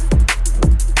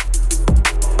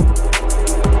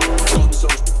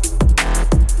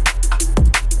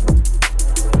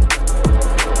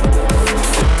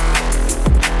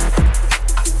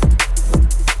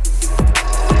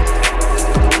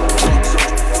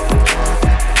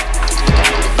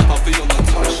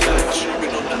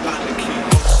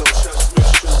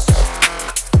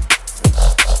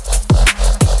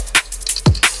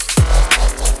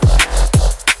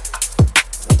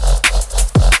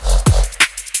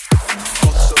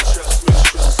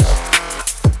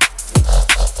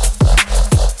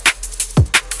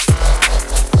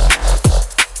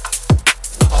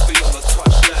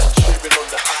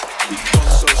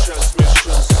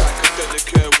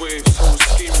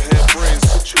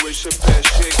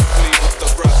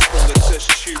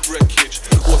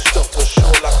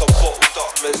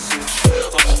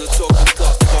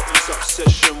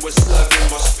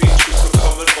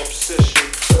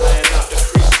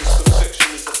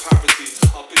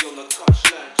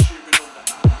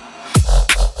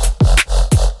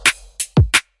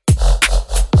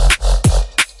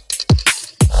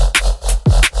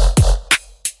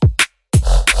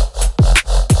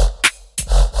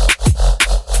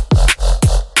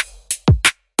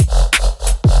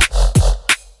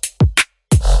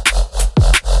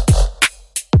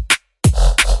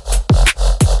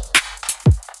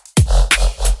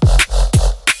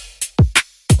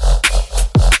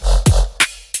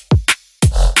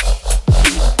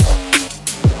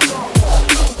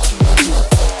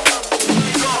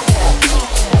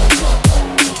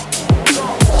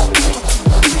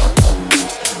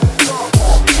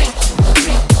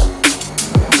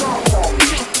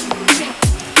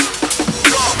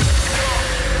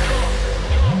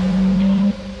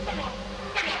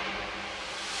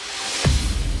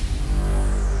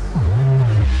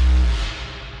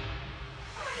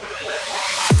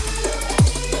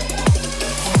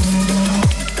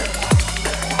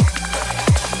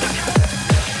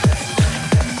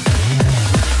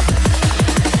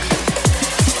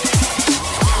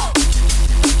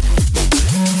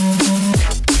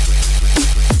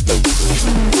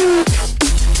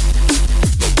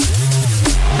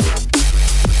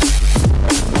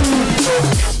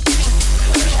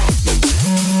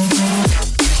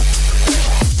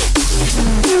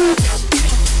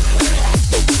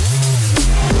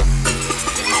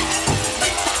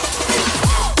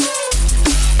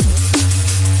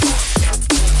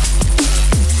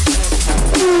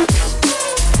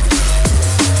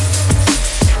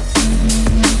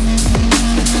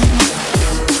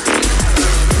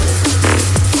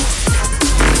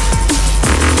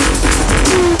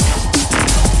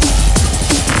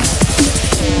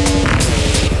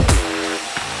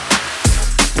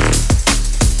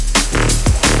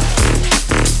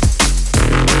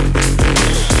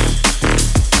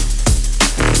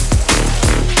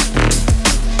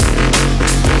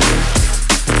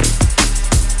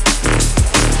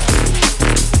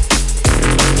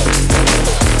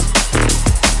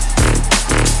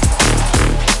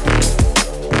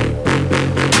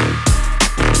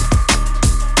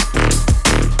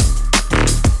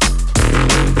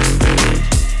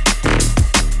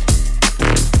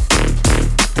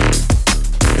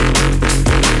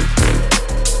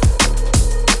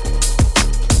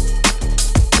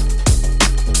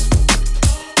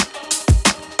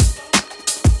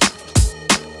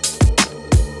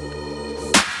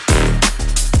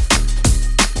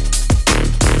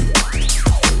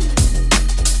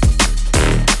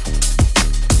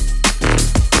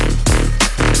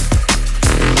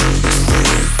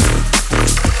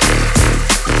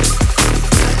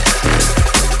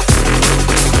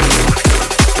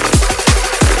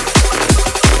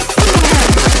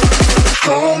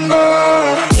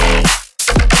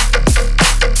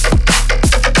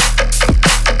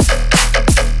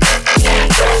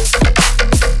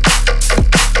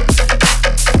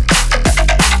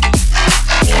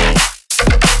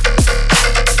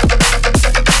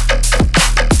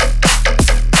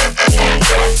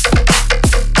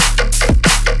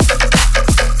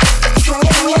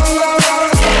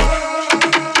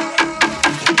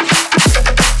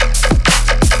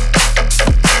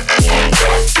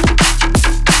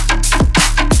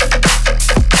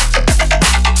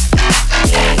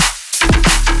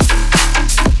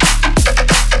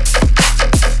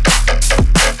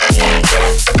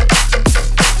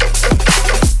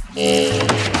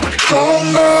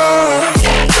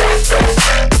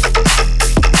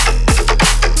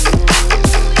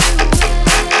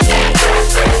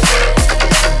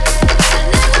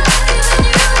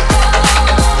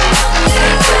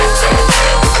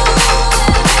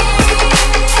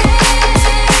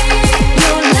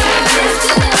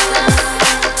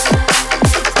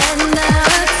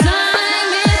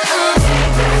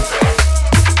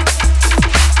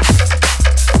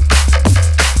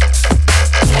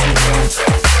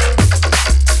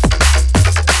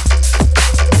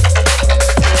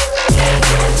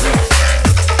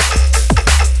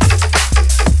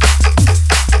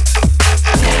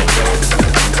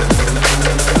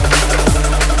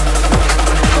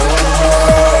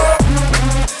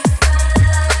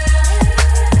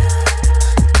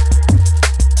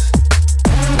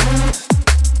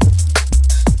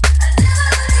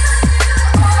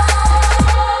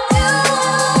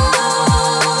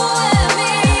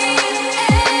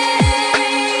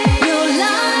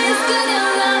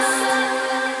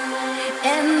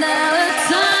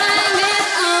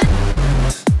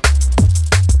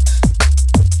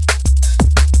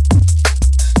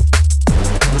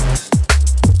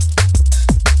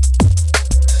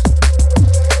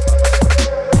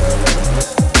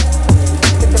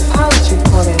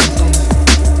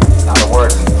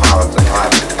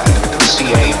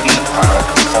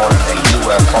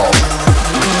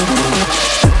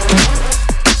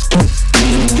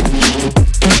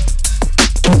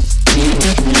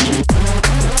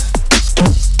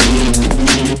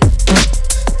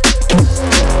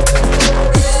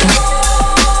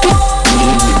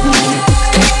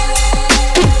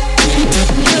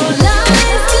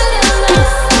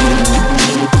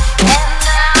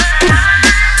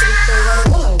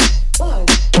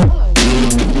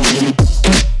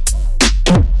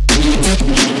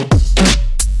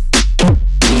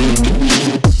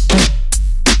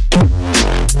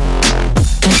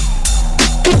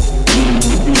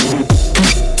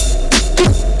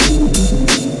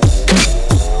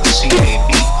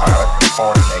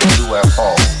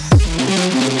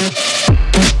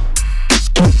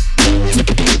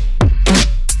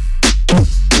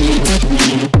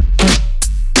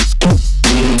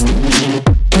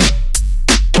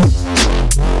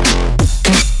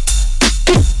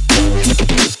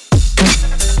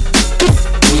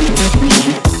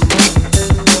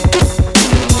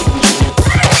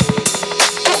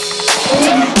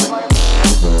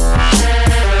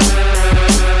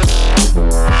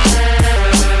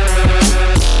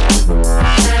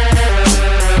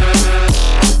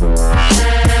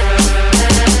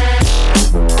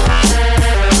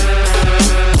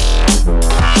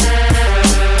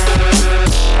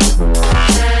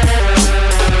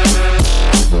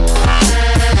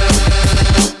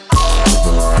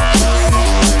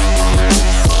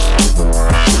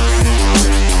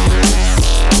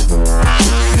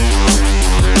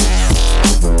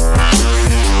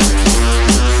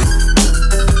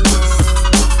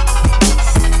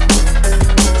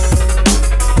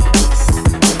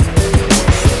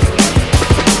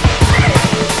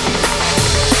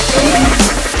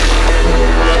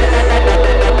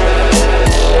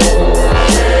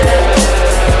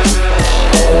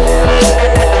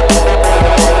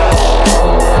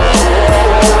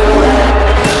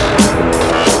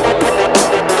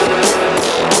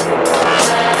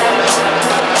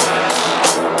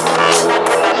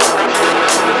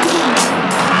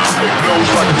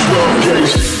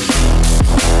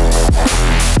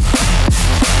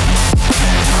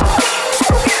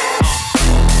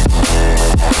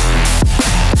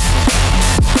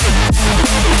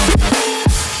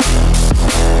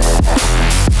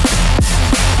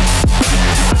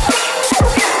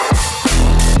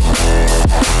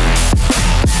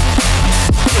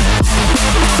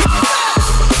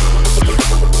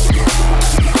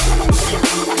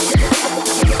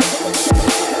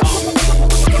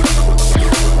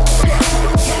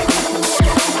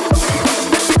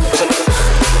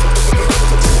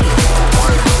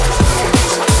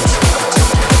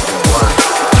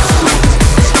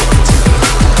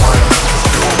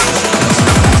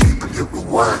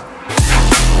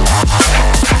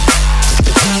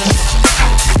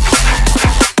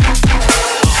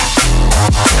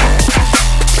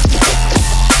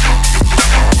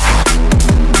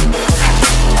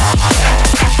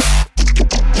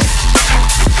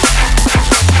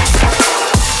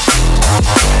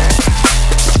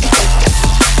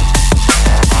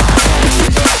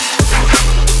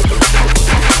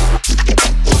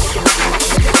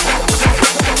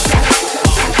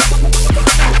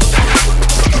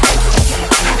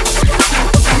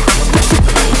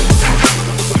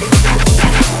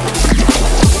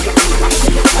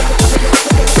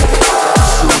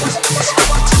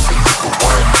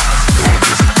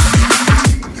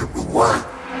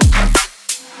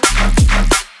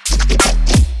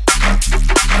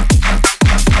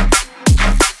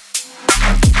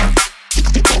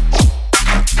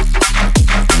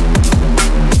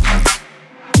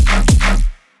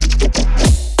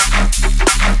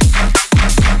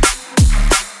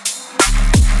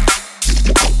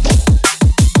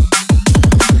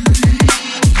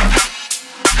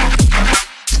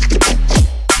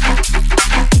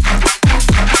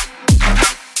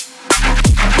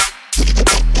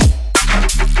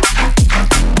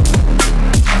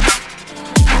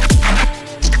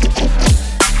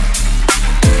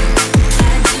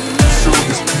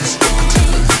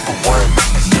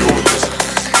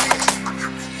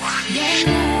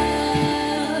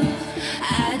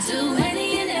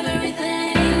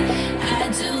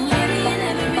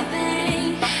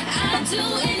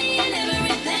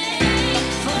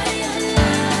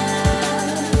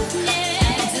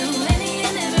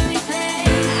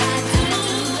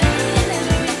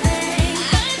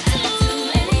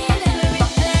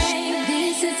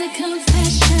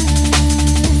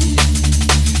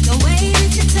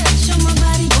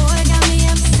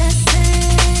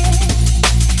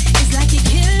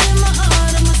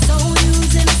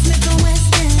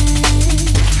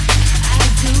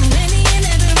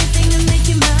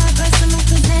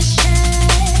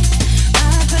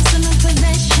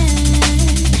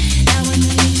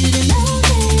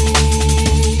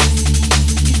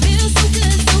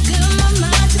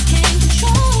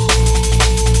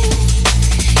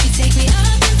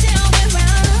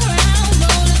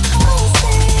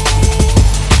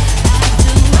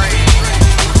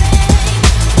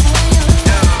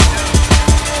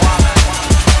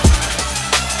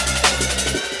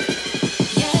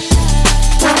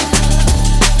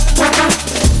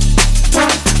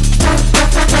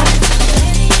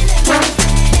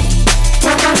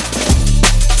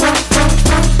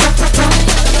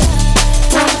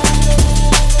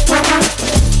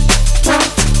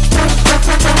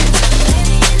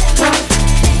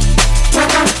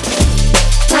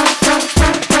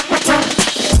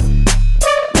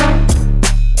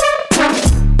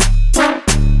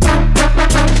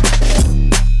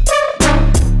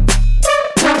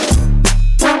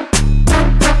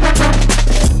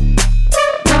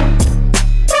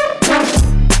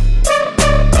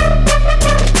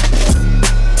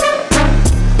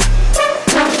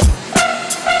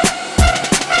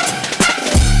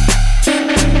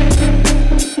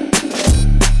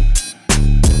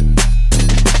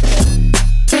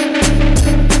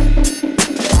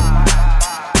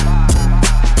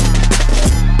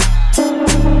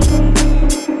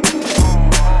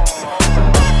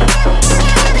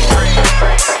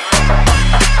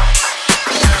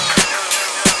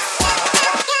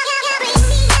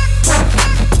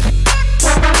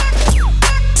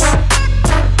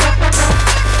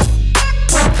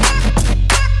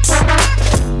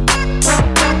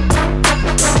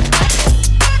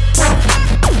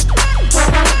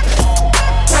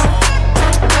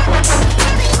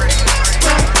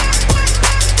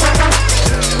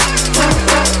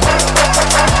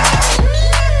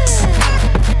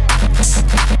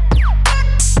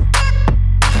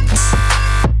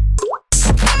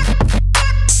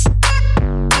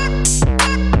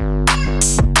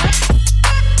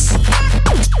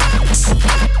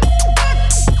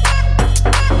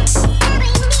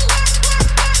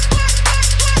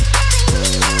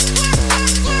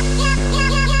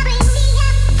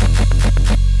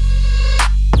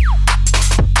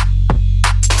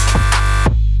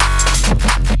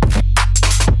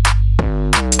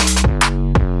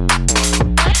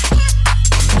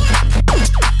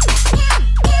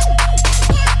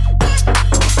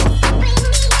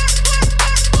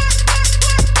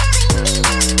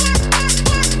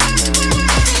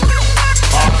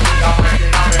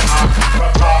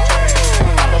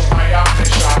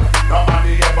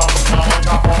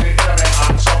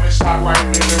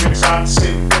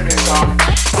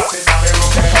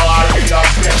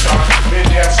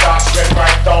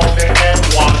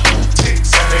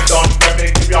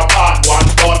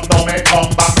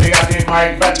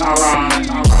 my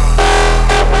veteran.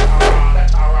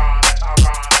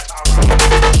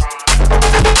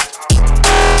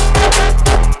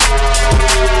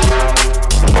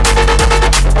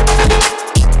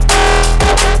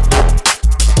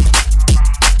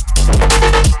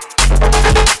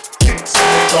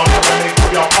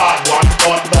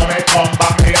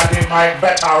 My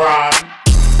veteran.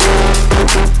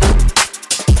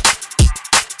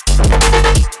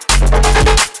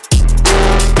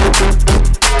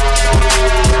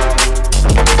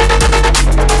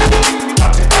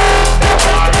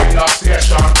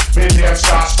 Million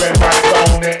stars spread right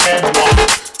down the M1.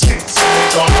 Things me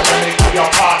done when me give you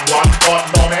part one, but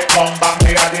now me come back,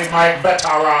 me a the my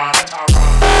veteran.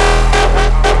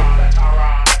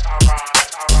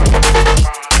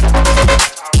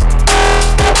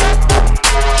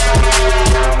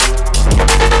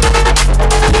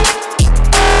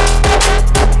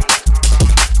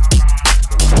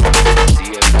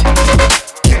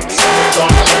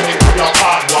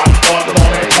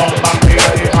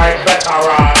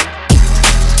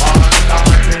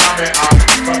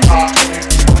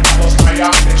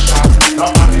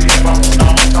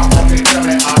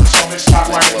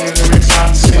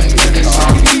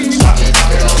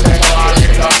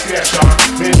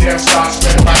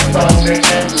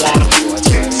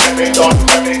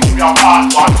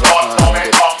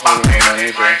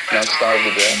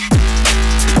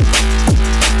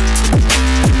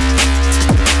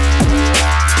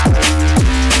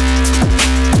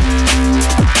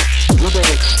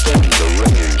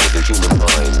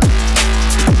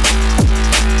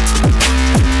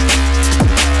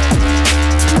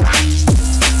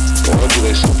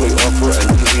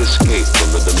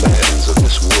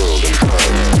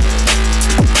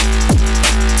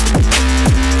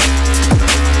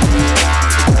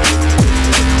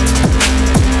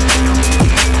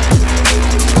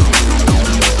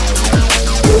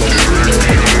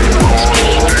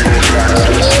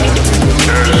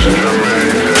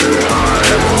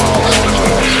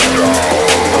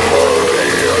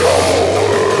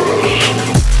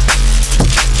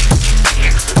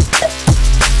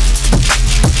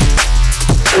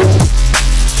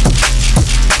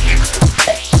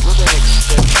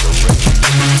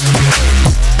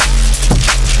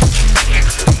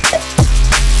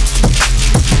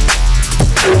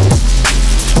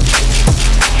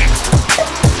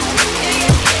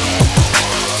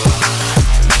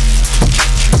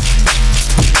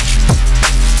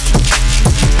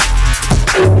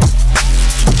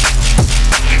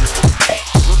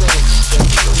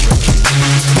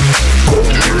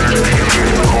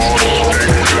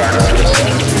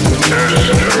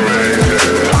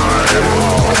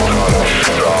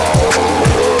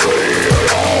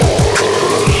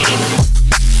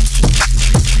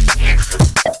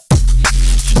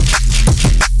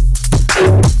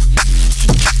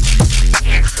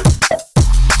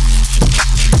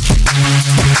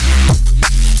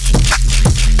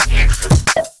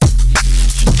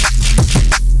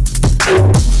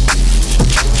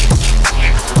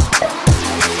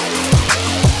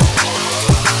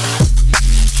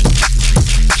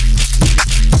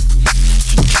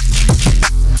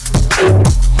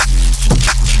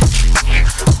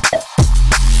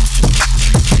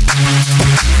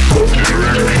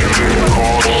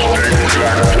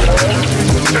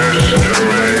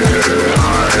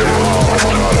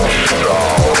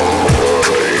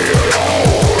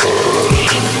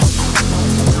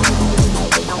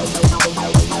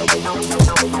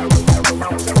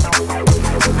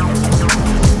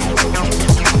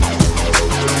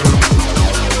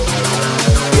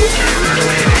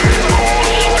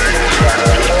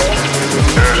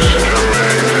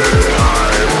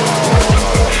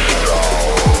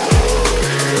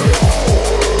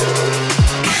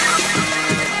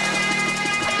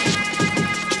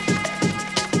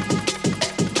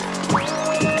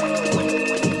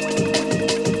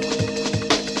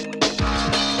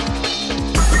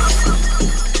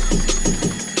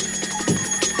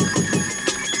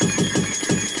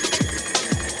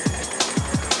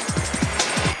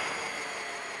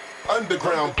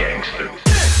 Underground Gangsta.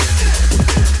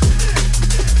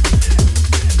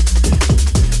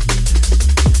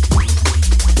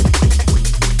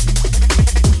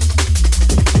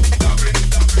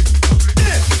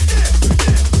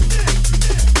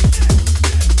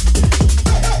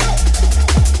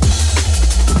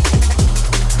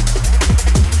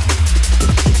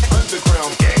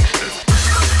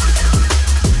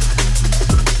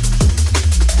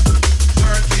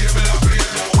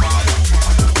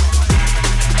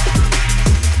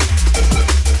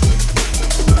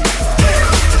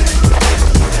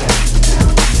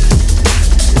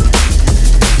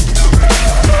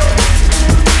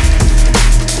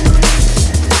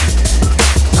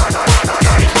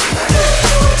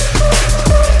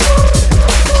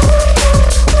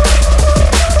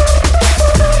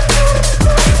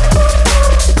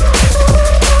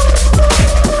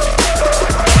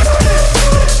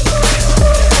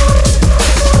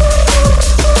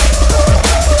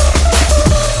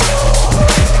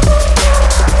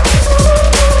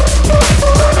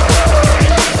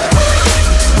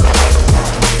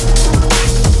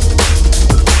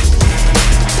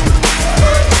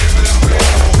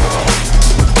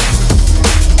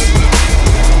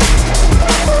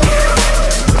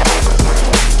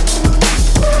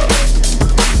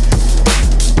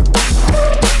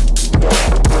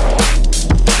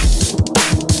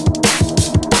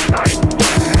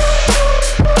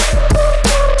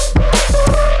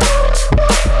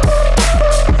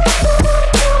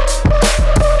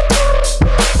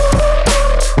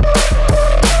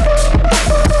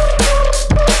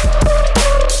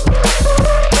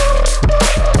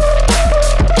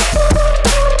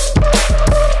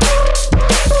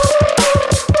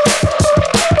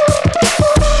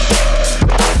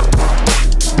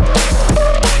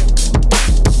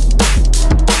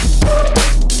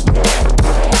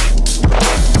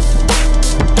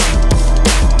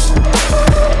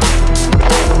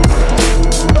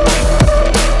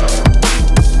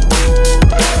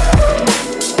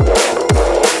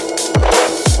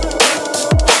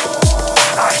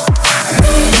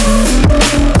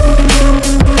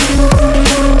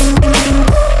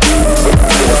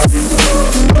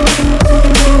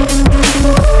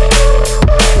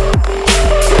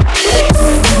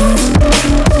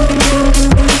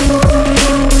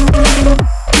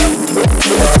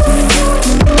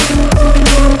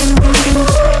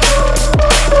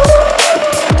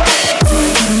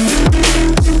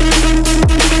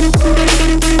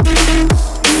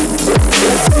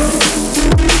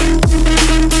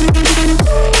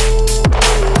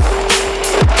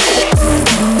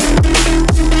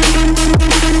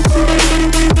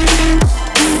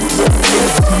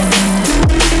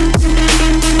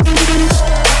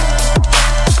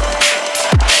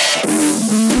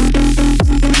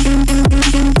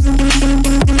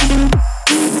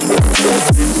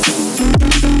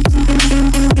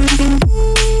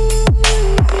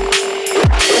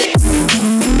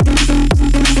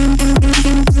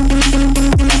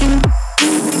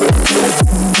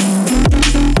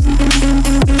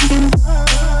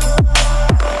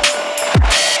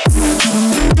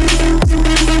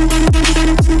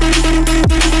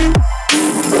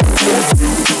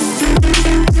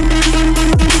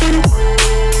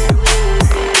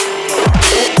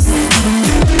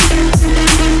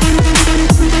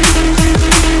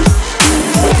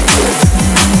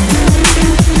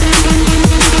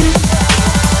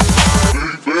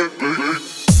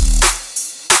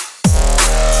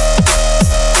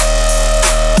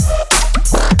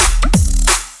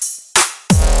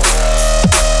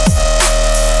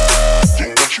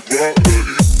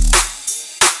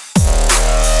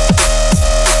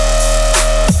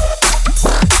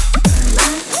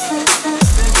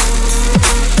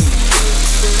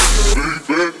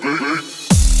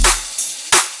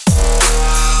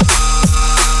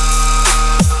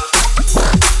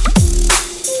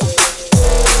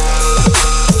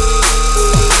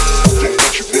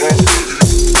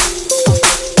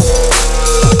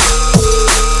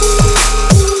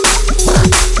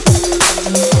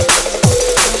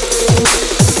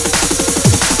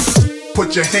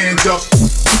 Put your hands up.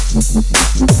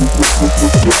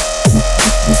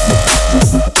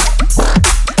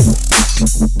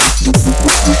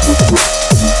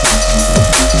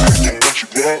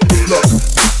 Look.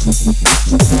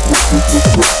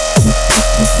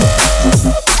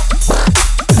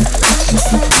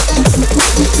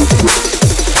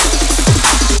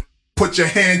 Put your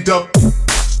hand up.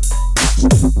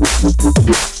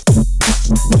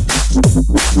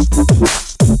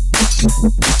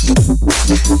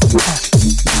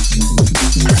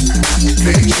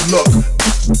 Made you look.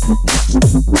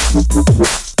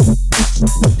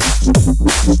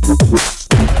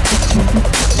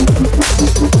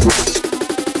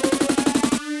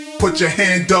 Put your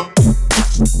hand up.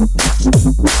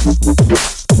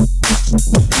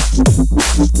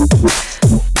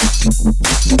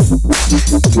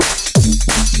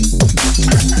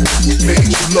 Made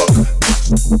you look.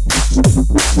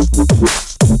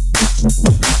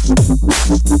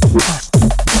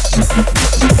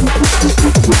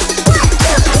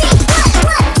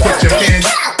 Put your hands.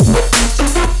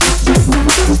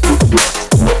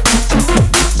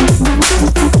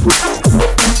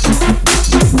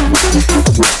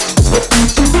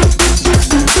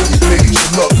 Made you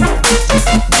look.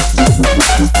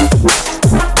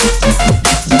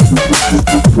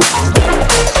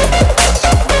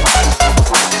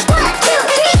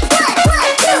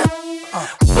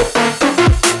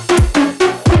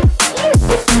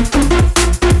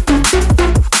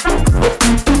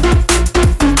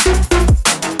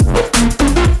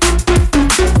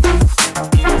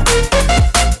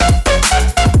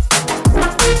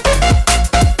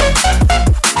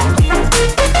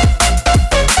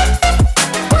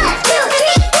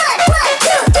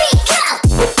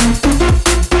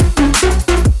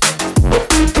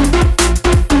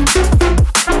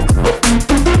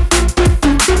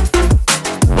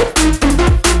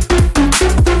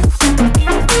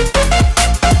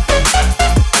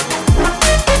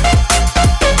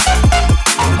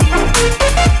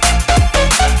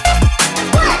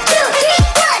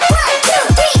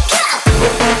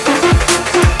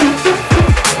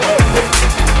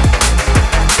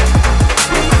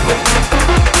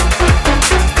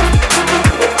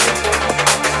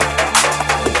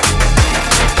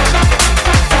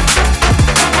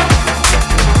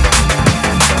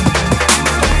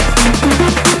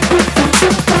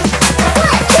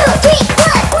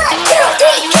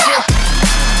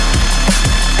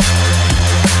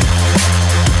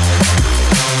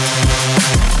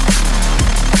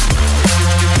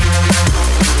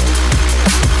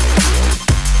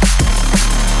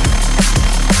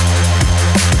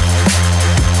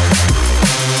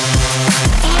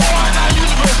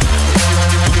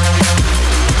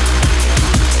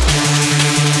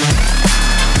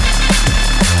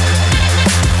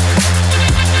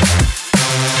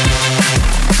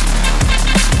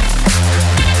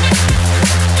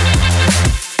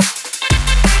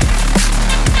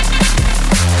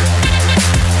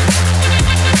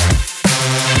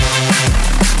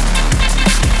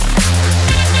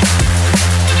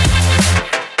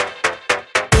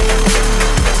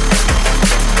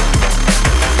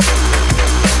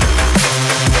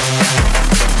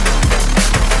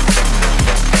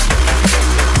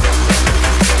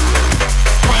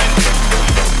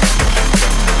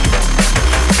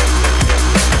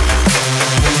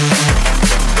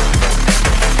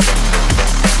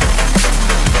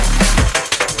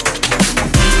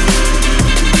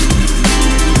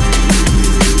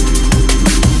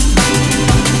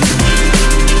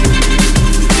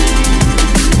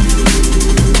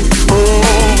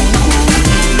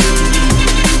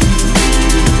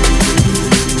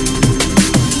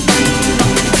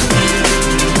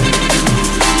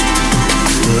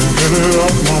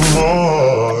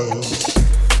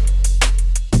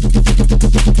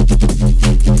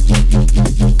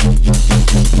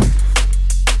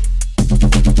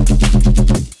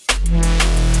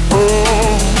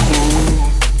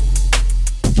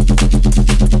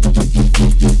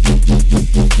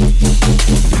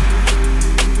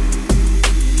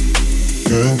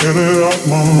 Can't get it off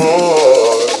my mind.